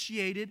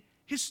substantiated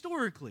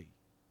historically.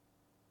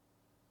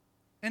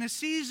 In a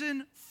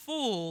season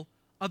full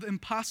of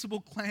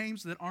impossible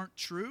claims that aren't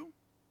true,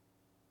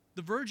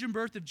 the virgin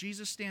birth of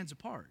Jesus stands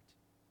apart.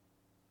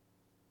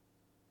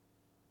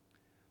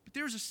 But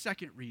there's a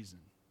second reason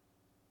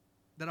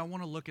that I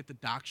want to look at the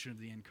doctrine of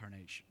the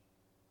Incarnation.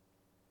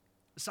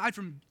 Aside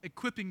from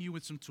equipping you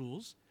with some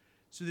tools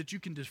so that you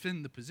can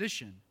defend the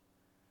position,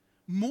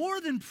 more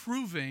than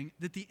proving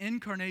that the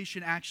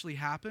Incarnation actually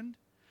happened,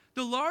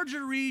 The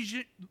larger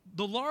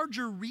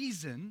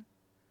reason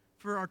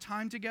for our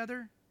time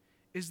together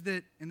is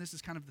that, and this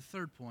is kind of the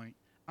third point,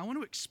 I want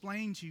to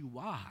explain to you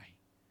why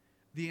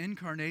the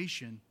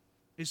incarnation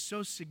is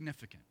so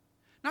significant.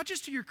 Not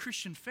just to your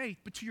Christian faith,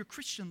 but to your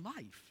Christian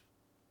life.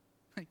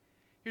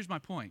 Here's my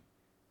point.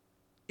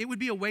 It would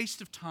be a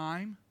waste of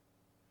time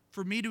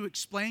for me to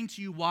explain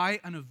to you why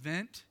an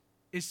event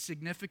is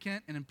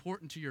significant and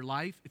important to your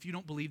life if you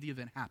don't believe the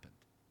event happened.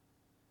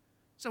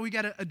 So we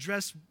got to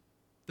address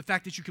the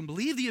fact that you can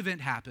believe the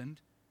event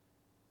happened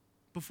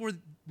before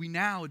we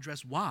now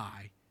address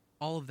why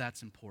all of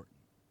that's important.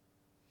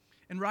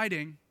 In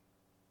writing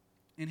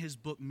in his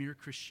book, Mere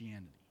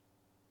Christianity,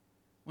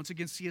 once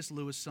again, C.S.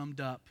 Lewis summed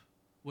up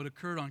what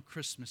occurred on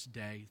Christmas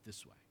Day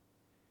this way.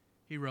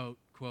 He wrote,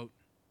 quote,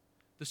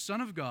 "The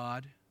Son of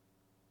God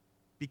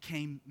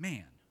became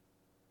man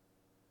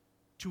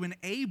to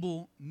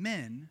enable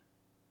men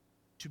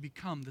to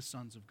become the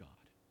sons of God."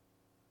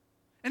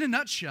 In a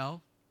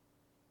nutshell,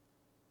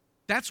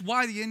 that's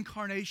why the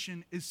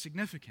incarnation is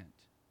significant.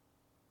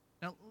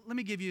 Now, let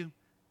me give you,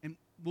 and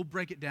we'll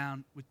break it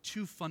down with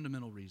two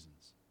fundamental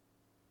reasons.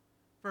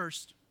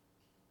 First,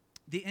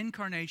 the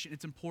incarnation,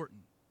 it's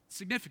important, it's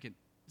significant,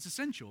 it's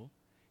essential.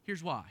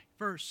 Here's why.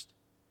 First,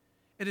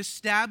 it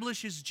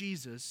establishes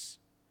Jesus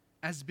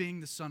as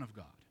being the Son of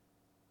God.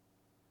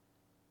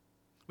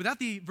 Without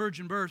the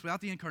virgin birth,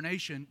 without the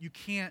incarnation, you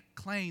can't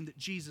claim that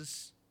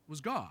Jesus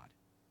was God.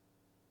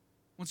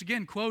 Once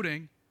again,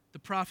 quoting the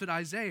prophet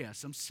Isaiah,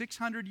 some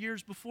 600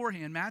 years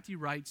beforehand, Matthew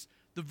writes,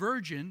 "The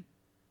virgin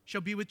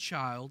shall be with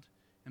child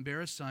and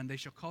bear a son. They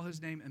shall call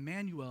his name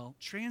Emmanuel,"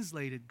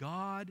 translated,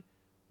 God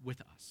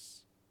with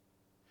us.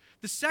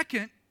 The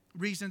second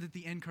reason that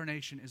the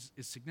incarnation is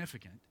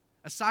significant,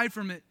 aside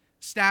from it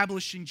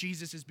establishing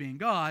Jesus as being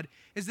God,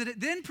 is that it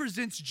then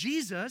presents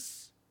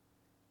Jesus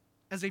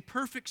as a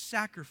perfect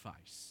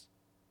sacrifice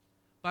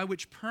by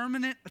which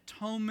permanent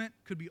atonement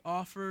could be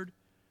offered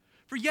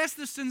for, yes,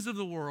 the sins of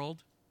the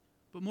world,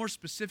 but more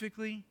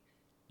specifically,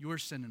 your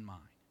sin and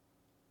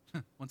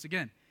mine. Once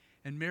again,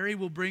 "And Mary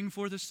will bring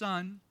forth a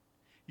son.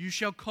 You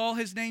shall call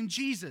his name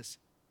Jesus."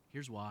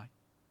 Here's why.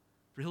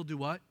 For he'll do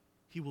what?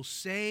 He will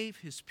save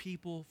his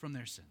people from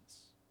their sins.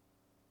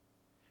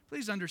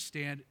 Please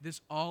understand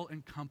this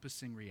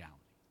all-encompassing reality.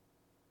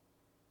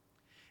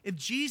 If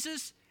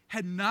Jesus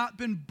had not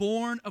been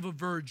born of a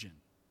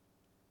virgin,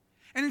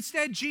 and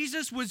instead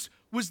Jesus was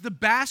the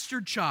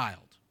bastard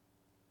child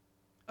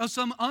of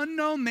some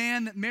unknown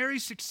man that Mary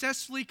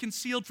successfully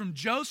concealed from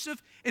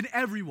Joseph and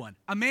everyone,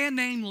 a man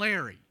named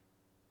Larry,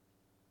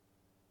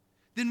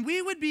 then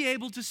we would be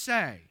able to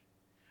say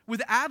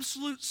with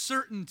absolute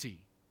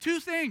certainty two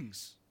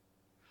things.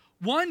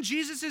 One,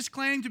 Jesus'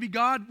 claim to be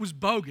God was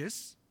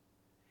bogus.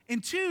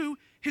 And two,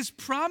 his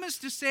promise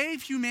to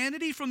save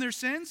humanity from their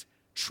sins,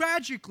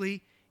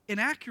 tragically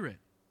inaccurate.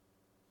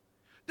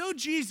 Though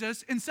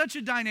Jesus, in such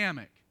a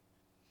dynamic,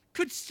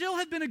 could still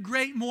have been a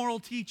great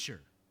moral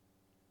teacher,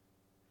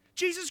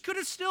 Jesus could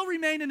have still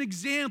remained an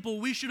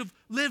example we should have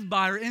lived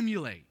by or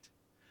emulate.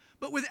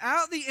 But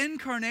without the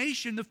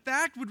incarnation, the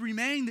fact would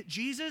remain that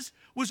Jesus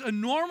was a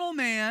normal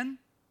man,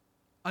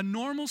 a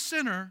normal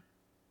sinner,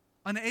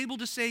 unable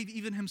to save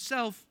even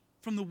himself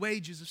from the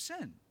wages of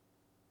sin,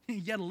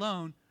 yet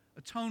alone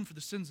atone for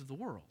the sins of the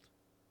world.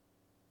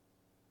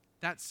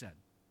 That said,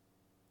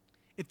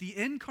 if the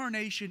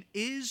incarnation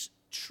is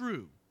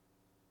true,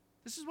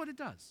 this is what it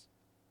does.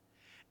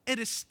 It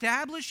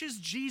establishes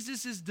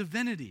Jesus'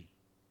 divinity,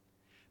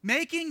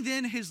 making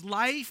then his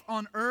life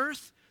on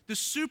earth the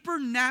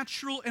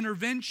supernatural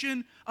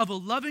intervention of a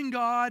loving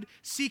God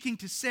seeking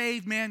to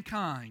save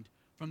mankind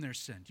from their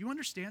sin. Do you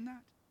understand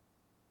that?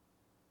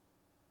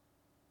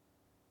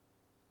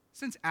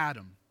 Since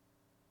Adam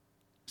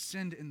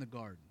sinned in the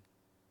garden,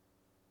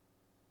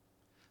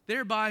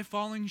 thereby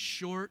falling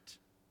short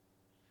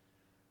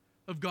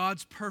of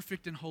God's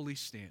perfect and holy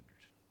standard,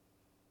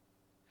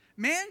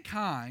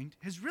 mankind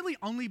has really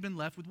only been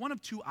left with one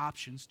of two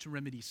options to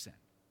remedy sin.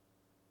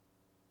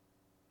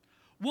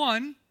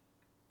 One,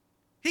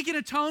 he can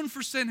atone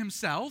for sin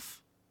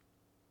himself,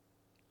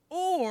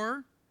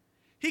 or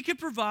he could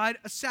provide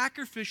a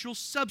sacrificial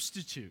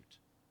substitute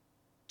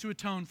to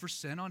atone for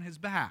sin on his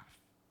behalf.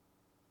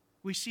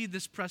 We see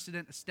this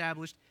precedent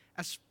established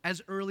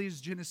as early as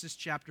Genesis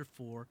chapter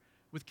 4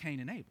 with Cain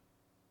and Abel.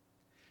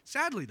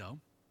 Sadly, though,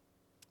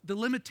 the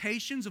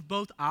limitations of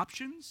both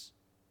options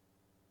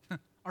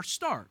are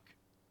stark.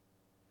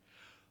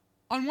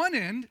 On one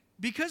end,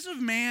 because of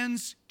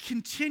man's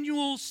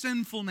continual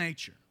sinful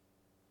nature,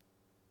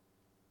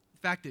 the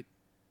fact that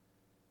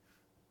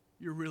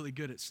you're really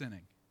good at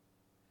sinning.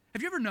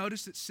 Have you ever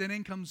noticed that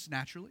sinning comes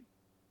naturally?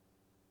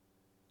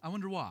 I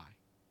wonder why.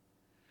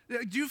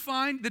 Do you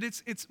find that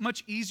it's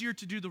much easier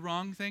to do the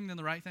wrong thing than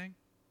the right thing?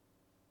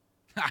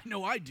 I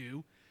know I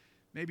do.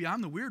 Maybe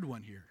I'm the weird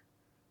one here.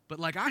 But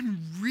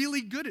I'm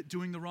really good at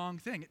doing the wrong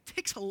thing. It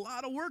takes a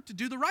lot of work to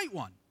do the right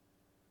one.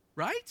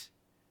 Right?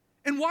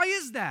 And why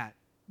is that?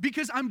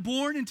 Because I'm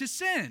born into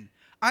sin.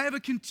 I have a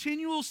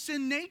continual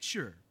sin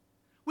nature.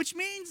 Which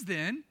means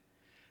then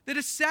that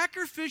a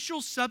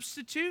sacrificial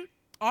substitute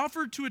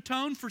offered to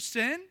atone for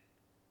sin,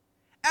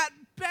 at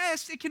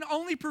best, it can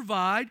only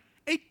provide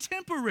a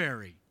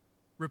temporary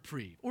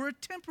reprieve or a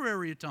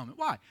temporary atonement.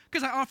 Why?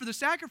 Because I offer the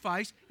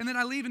sacrifice and then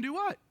I leave and do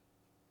what?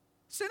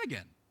 Sin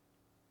again.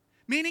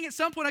 Meaning at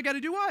some point I got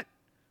to do what?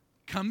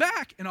 Come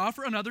back and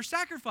offer another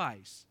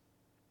sacrifice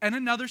and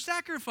another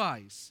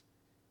sacrifice.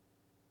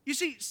 You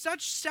see,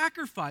 such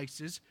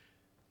sacrifices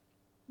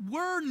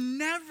were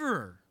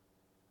never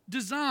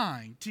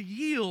designed to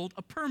yield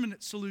a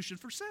permanent solution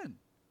for sin.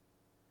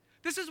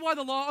 This is why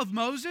the law of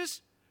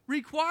Moses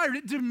required,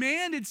 it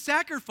demanded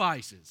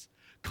sacrifices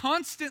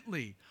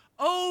constantly,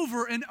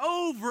 over and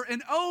over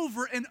and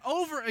over and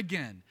over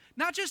again.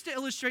 Not just to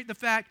illustrate the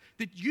fact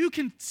that you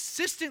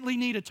consistently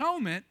need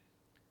atonement,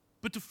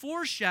 but to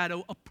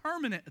foreshadow a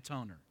permanent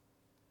atoner,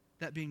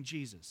 that being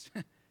Jesus.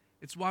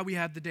 It's why we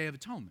have the Day of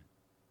Atonement.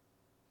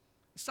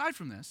 Aside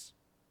from this,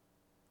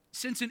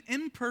 since an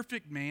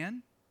imperfect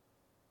man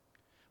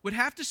would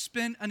have to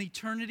spend an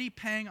eternity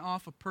paying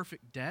off a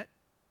perfect debt,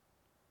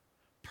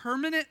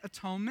 permanent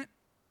atonement,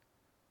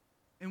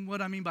 and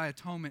what I mean by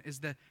atonement is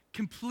the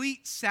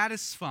complete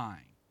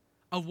satisfying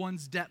of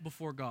one's debt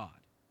before God.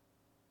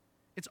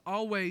 It's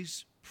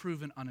always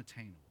proven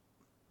unattainable.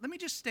 Let me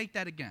just state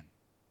that again.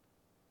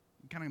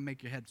 Kind of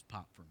make your heads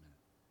pop for a minute.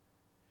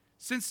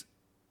 Since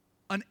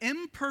an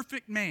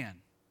imperfect man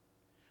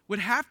would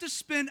have to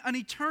spend an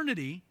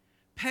eternity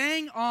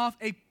paying off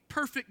a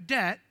perfect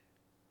debt,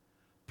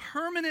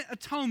 permanent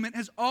atonement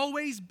has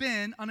always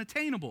been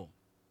unattainable.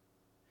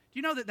 Do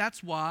you know that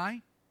that's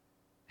why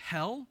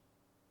hell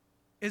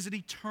is an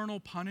eternal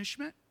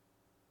punishment?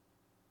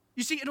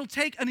 You see, it'll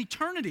take an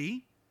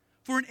eternity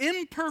for an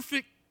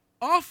imperfect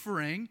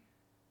offering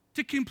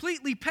to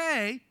completely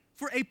pay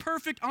for a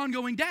perfect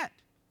ongoing debt.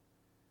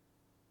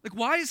 Like,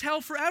 why is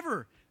hell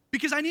forever?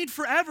 Because I need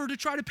forever to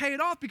try to pay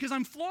it off because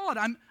I'm flawed.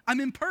 I'm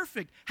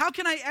imperfect. How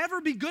can I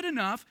ever be good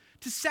enough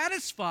to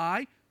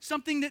satisfy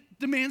something that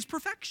demands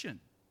perfection?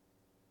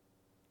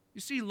 You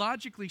see,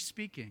 logically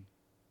speaking,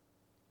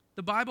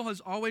 the Bible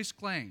has always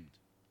claimed,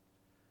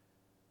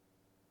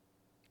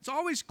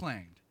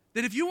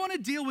 that if you want to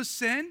deal with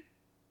sin,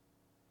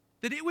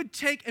 that it would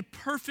take a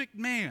perfect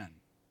man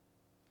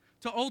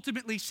to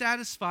ultimately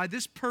satisfy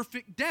this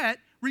perfect debt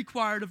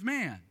required of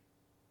man.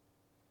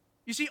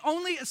 You see,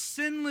 only a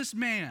sinless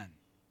man,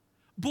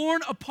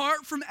 born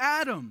apart from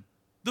Adam,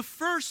 the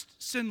first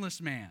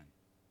sinless man,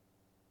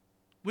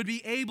 would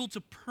be able to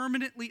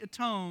permanently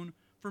atone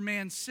for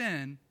man's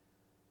sin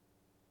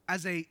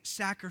as a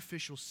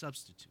sacrificial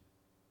substitute.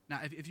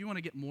 Now, if you want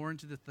to get more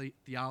into the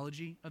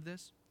theology of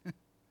this,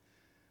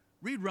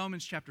 read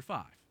Romans chapter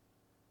 5.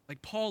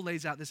 Like, Paul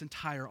lays out this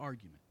entire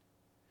argument.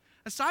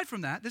 Aside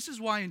from that, this is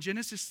why in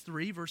Genesis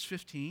 3, verse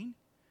 15,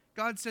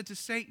 God said to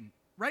Satan,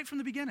 right from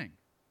the beginning,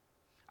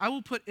 I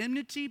will put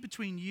enmity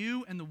between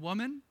you and the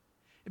woman,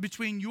 and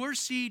between your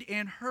seed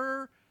and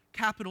her,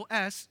 capital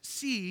S,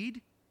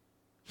 seed.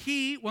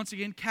 He, once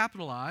again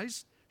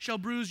capitalized, shall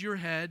bruise your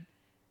head,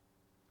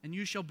 and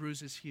you shall bruise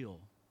his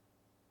heel.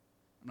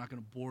 I'm not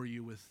going to bore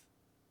you with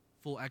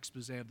full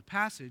expose of the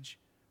passage.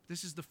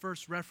 This is the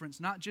first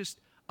reference, not just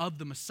of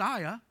the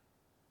Messiah,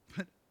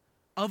 but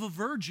of a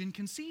virgin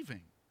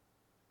conceiving.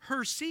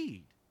 Her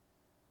seed.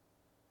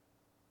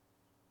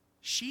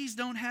 She's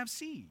don't have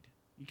seed.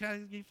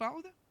 You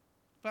follow that?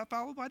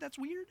 Follow why that's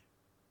weird?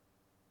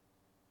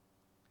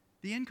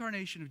 The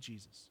incarnation of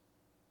Jesus.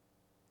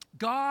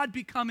 God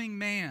becoming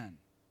man.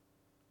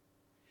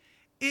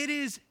 It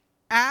is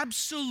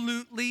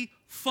absolutely,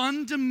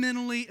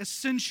 fundamentally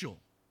essential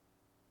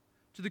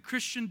to the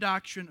Christian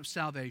doctrine of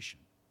salvation.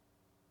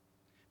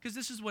 Because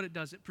this is what it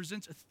does. It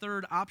presents a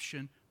third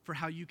option for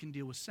how you can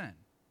deal with sin.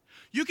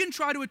 You can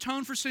try to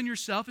atone for sin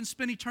yourself and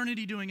spend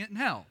eternity doing it in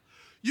hell.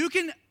 You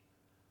can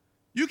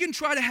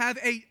try to have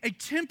a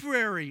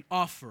temporary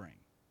offering,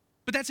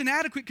 but that's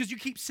inadequate because you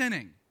keep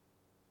sinning.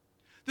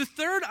 The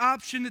third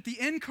option that the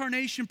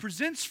incarnation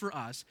presents for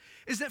us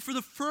is that for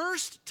the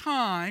first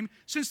time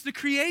since the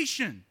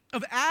creation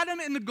of Adam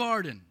in the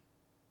garden,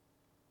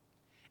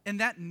 in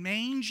that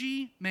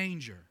mangy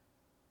manger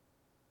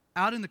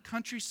out in the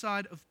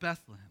countryside of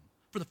Bethlehem,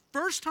 for the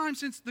first time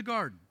since the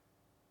garden,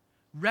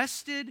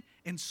 rested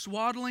in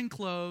swaddling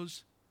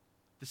clothes,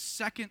 the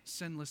second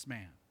sinless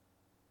man,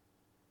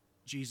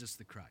 Jesus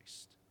the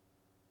Christ.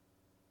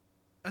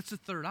 That's the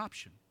third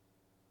option.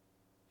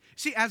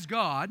 See, as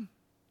God,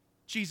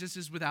 Jesus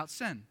is without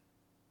sin.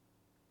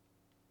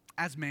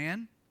 As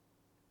man,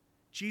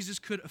 Jesus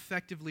could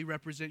effectively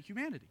represent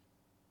humanity.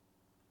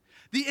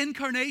 The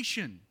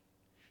incarnation,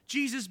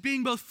 Jesus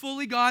being both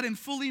fully God and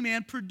fully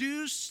man,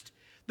 produced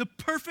the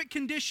perfect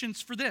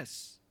conditions for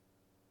this.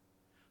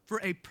 For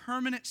a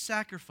permanent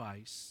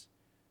sacrifice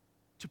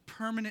to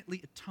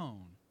permanently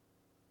atone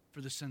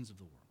for the sins of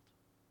the world.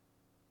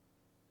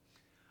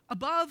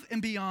 Above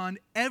and beyond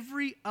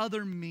every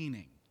other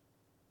meaning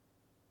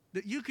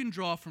that you can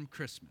draw from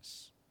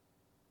Christmas,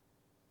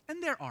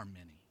 and there are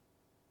many,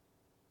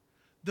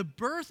 the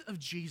birth of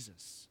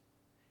Jesus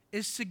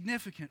is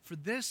significant for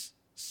this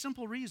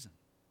simple reason.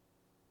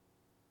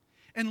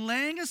 and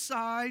laying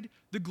aside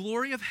the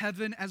glory of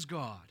heaven as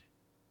God,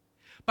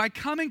 by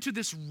coming to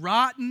this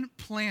rotten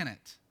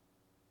planet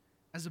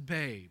as a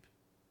babe,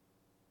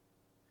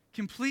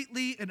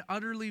 completely and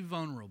utterly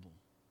vulnerable,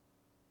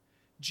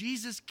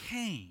 Jesus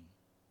came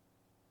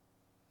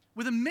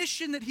with a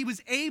mission that he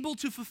was able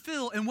to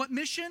fulfill. And what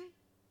mission?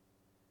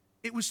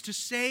 It was to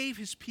save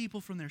his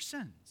people from their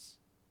sins.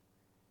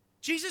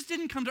 Jesus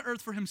didn't come to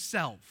earth for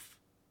himself.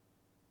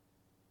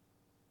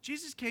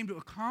 Jesus came to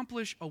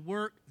accomplish a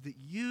work that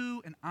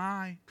you and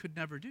I could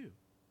never do.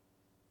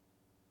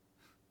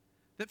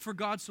 That for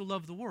God so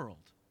loved the world,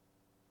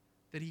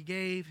 that he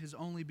gave his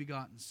only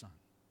begotten Son,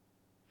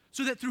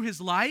 so that through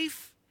his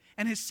life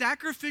and his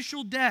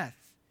sacrificial death,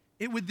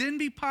 it would then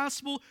be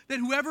possible that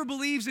whoever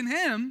believes in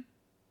him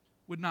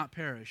would not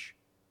perish,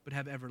 but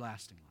have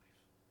everlasting life.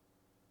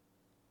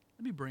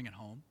 Let me bring it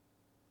home.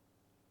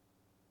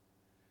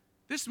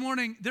 This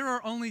morning, there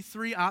are only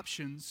 3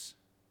 options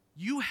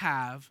you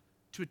have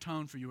to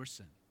atone for your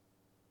sin.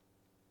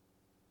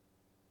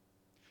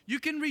 You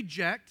can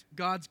reject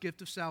God's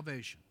gift of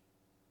salvation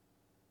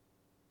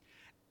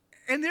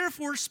and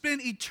therefore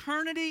spend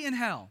eternity in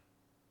hell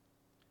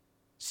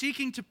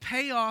seeking to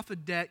pay off a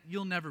debt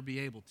you'll never be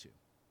able to.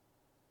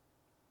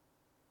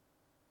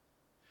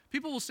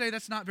 People will say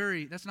that's not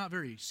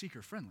very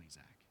seeker-friendly,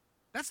 Zach.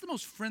 That's the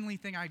most friendly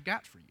thing I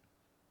got for you,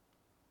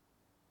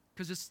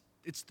 because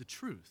it's the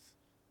truth.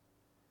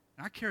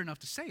 And I care enough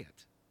to say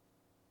it.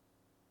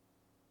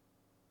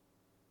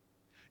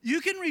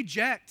 You can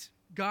reject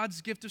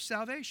God's gift of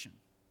salvation.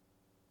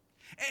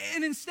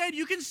 And instead,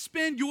 you can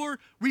spend your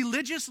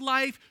religious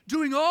life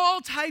doing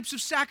all types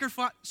of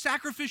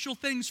sacrificial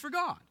things for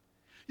God.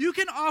 You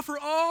can offer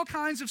all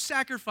kinds of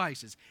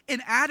sacrifices,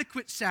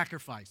 inadequate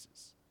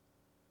sacrifices.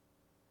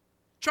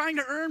 Trying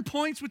to earn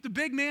points with the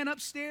big man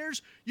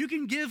upstairs, you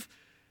can give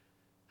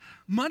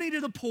money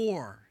to the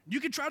poor. You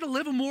can try to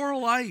live a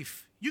moral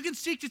life. You can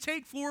seek to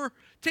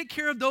take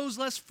care of those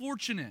less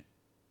fortunate.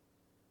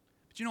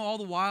 But you know, all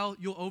the while,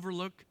 you'll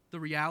overlook the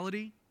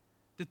reality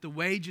that the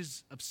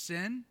wages of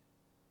sin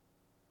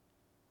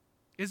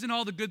isn't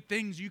all the good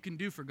things you can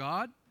do for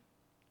God.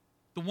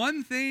 The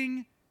one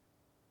thing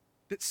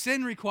that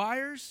sin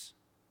requires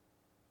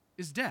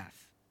is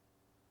death.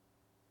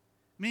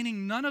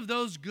 Meaning none of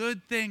those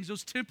good things,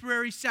 those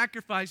temporary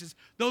sacrifices,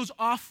 those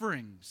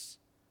offerings,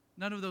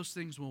 none of those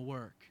things will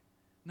work.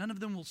 None of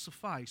them will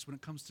suffice when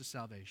it comes to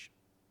salvation.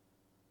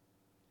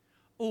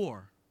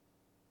 For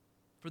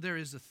there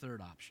is a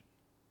third option.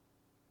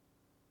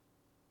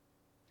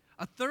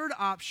 A third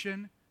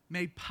option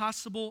made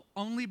possible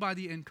only by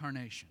the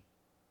Incarnation.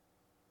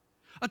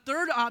 A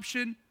third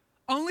option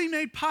only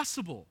made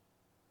possible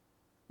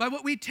by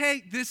what we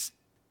take this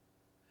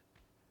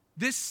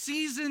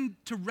season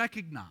to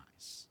recognize.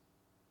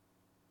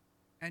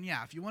 And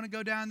yeah, if you want to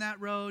go down that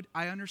road,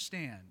 I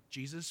understand.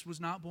 Jesus was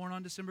not born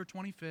on December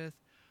 25th.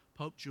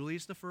 Pope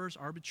Julius I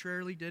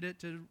arbitrarily did it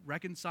to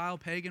reconcile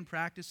pagan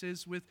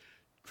practices with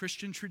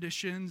Christian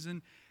traditions,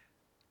 and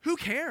who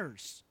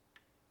cares?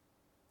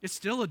 It's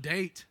still a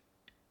date,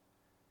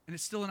 and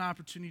it's still an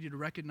opportunity to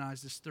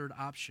recognize this third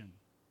option.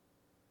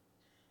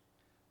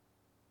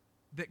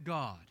 That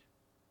God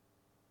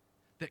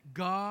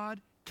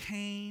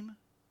came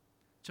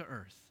to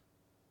earth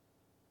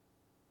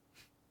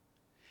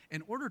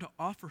in order to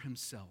offer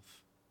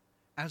himself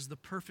as the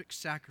perfect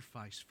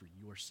sacrifice for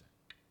your sin.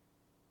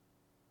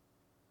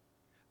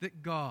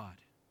 That God,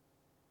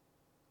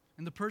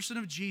 in the person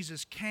of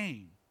Jesus,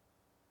 came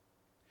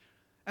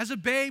as a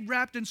babe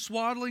wrapped in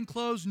swaddling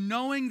clothes,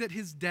 knowing that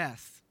his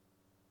death,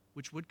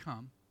 which would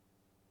come,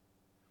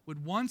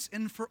 would once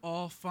and for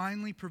all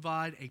finally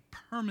provide a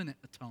permanent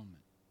atonement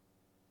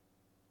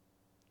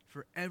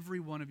for every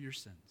one of your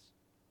sins.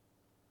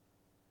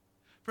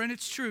 Friend,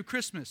 it's true,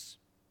 Christmas,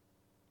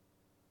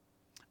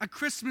 a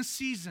Christmas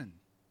season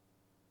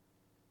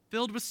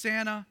filled with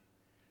Santa,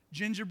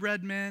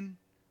 gingerbread men,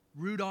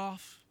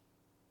 Rudolph,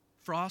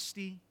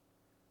 Frosty,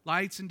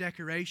 lights and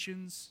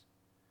decorations,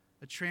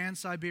 a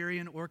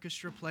Trans-Siberian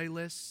Orchestra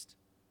playlist,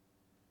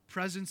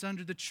 presents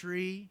under the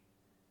tree,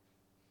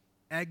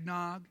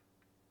 eggnog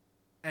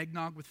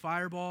with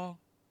Fireball,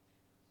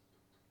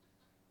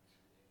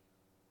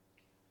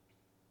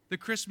 the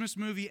Christmas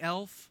movie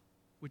Elf,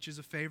 which is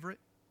a favorite.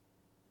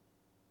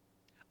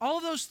 All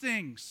of those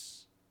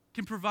things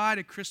can provide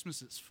a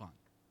Christmas that's fun.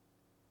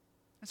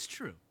 That's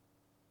true.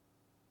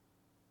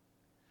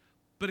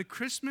 But a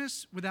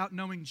Christmas without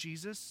knowing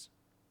Jesus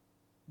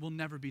will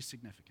never be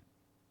significant.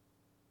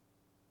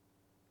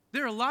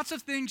 There are lots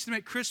of things to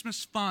make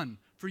Christmas fun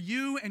for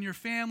you and your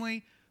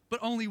family, but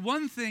only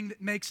one thing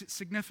that makes it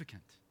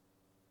significant,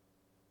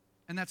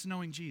 and that's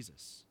knowing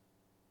Jesus.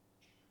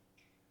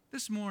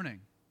 This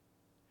morning,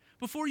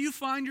 before you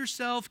find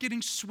yourself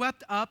getting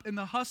swept up in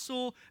the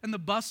hustle and the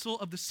bustle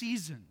of the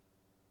season,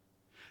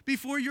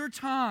 before your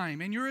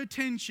time and your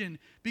attention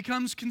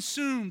becomes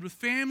consumed with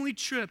family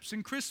trips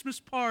and Christmas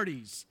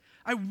parties,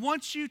 I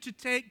want you to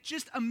take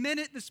just a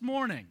minute this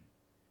morning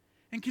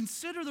and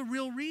consider the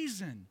real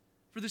reason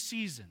for the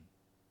season.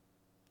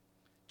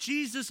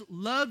 Jesus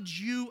loved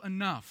you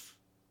enough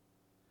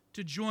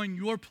to join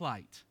your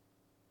plight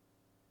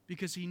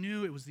because he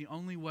knew it was the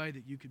only way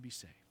that you could be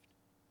saved.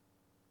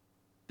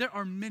 There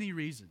are many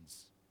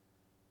reasons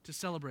to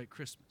celebrate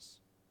Christmas.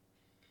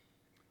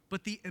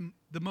 But the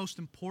most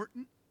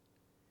important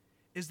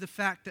is the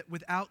fact that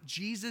without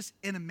Jesus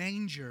in a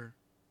manger,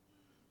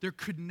 there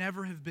could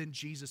never have been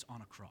Jesus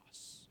on a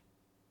cross.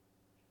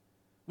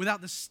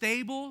 Without the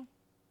stable,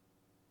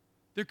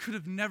 there could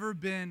have never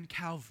been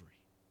Calvary.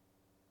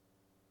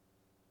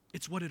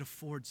 It's what it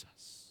affords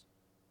us.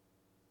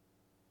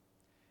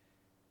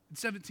 In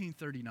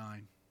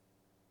 1739,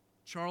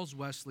 Charles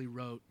Wesley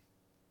wrote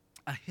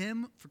a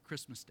hymn for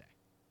Christmas Day.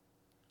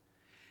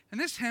 And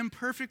this hymn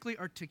perfectly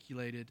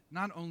articulated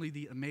not only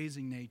the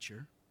amazing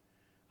nature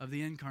of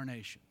the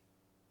Incarnation,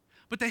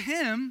 but the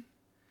hymn,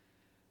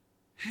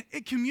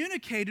 it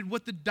communicated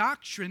what the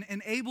doctrine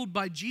enabled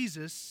by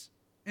Jesus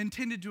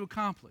intended to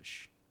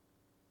accomplish.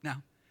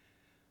 Now,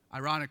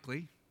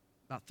 ironically,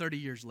 about 30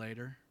 years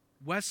later,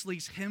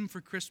 Wesley's hymn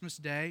for Christmas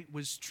Day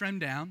was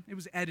trimmed down. It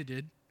was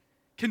edited,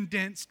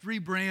 condensed,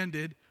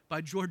 rebranded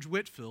by George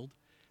Whitefield.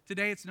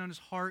 Today it's known as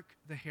Hark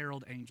the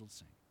Herald Angels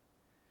Sing.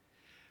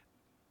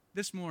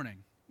 This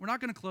morning, we're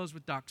not going to close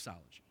with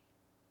doxology,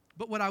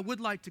 but what I would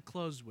like to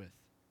close with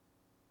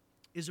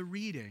is a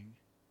reading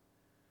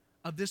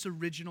of this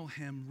original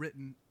hymn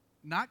written,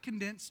 not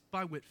condensed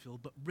by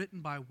Whitefield, but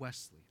written by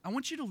Wesley. I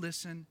want you to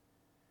listen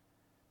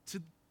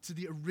to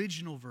the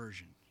original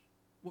version,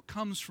 what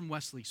comes from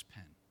Wesley's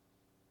pen.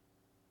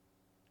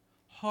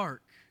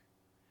 Hark,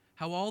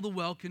 how all the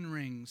welkin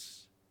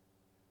rings,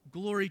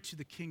 glory to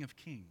the King of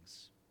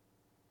Kings.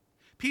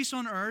 Peace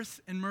on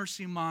earth and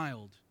mercy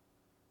mild,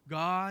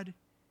 God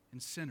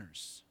and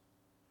sinners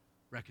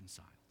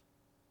reconciled.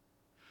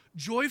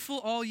 Joyful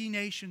all ye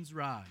nations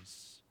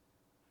rise,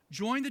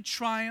 join the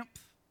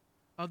triumph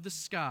of the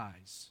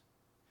skies.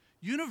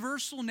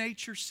 Universal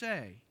nature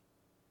say,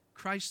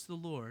 Christ the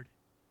Lord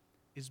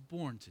is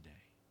born today.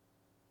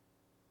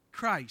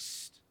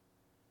 Christ,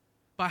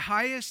 by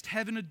highest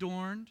heaven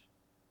adorned,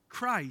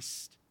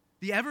 Christ,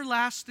 the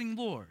everlasting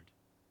Lord.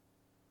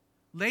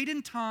 Late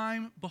in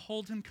time,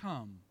 behold him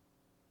come,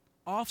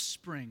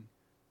 offspring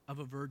of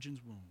a virgin's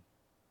womb.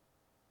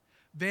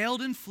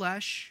 Veiled in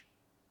flesh,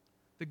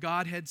 the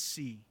Godhead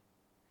see.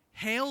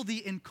 Hail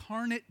the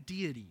incarnate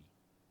deity.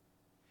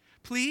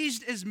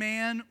 Pleased as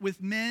man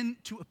with men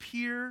to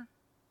appear,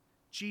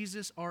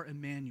 Jesus our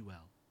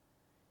Emmanuel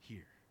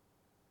here.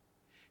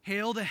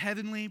 Hail the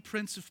heavenly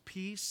Prince of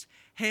Peace.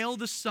 Hail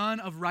the Son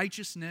of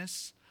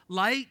Righteousness.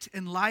 Light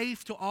and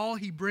life to all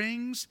he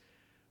brings,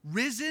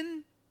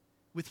 risen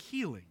with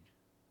healing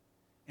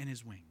in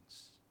his wings.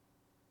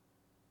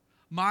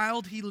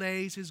 Mild he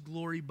lays his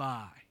glory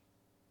by,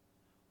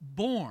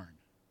 born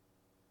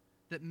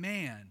that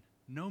man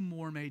no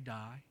more may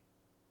die,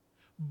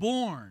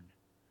 born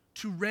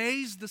to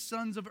raise the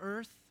sons of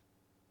earth,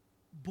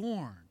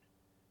 born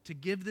to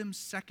give them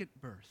second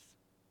birth.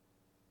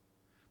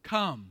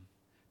 Come,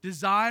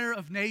 desire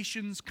of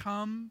nations,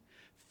 come,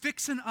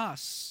 fix in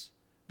us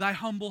thy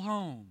humble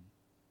home.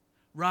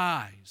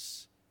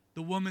 Rise,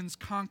 the woman's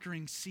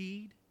conquering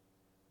seed,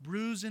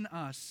 bruise in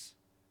us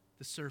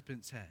the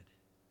serpent's head.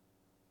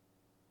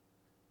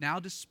 Now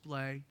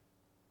display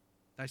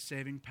thy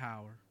saving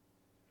power.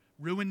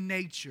 Ruin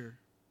nature,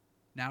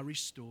 now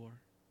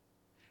restore.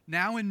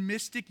 Now in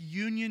mystic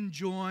union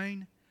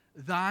join,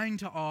 thine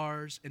to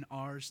ours and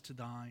ours to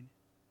thine.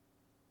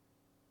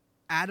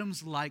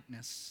 Adam's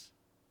likeness,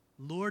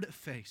 Lord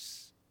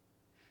efface.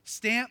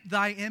 Stamp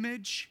thy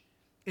image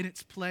in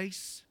its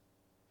place.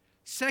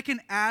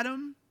 Second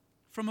Adam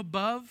from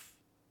above,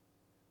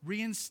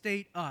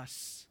 reinstate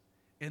us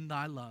in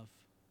thy love.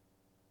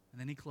 And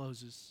then he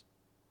closes.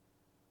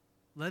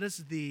 Let us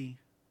thee,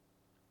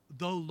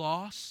 though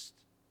lost,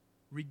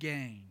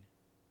 regain.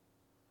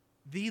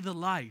 Thee the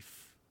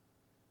life,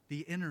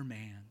 the inner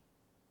man.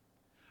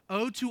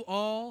 O to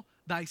all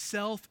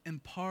thyself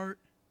impart,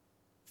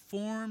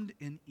 formed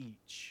in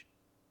each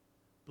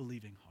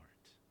believing heart.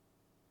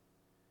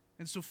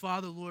 And so,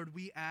 Father, Lord,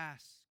 we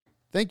ask.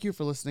 Thank you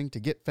for listening to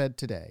Get Fed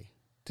Today.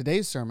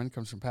 Today's sermon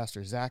comes from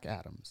Pastor Zach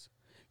Adams.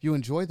 If you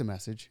enjoy the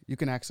message, you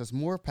can access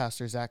more of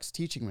Pastor Zach's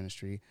teaching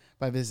ministry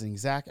by visiting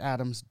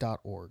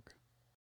zachadams.org.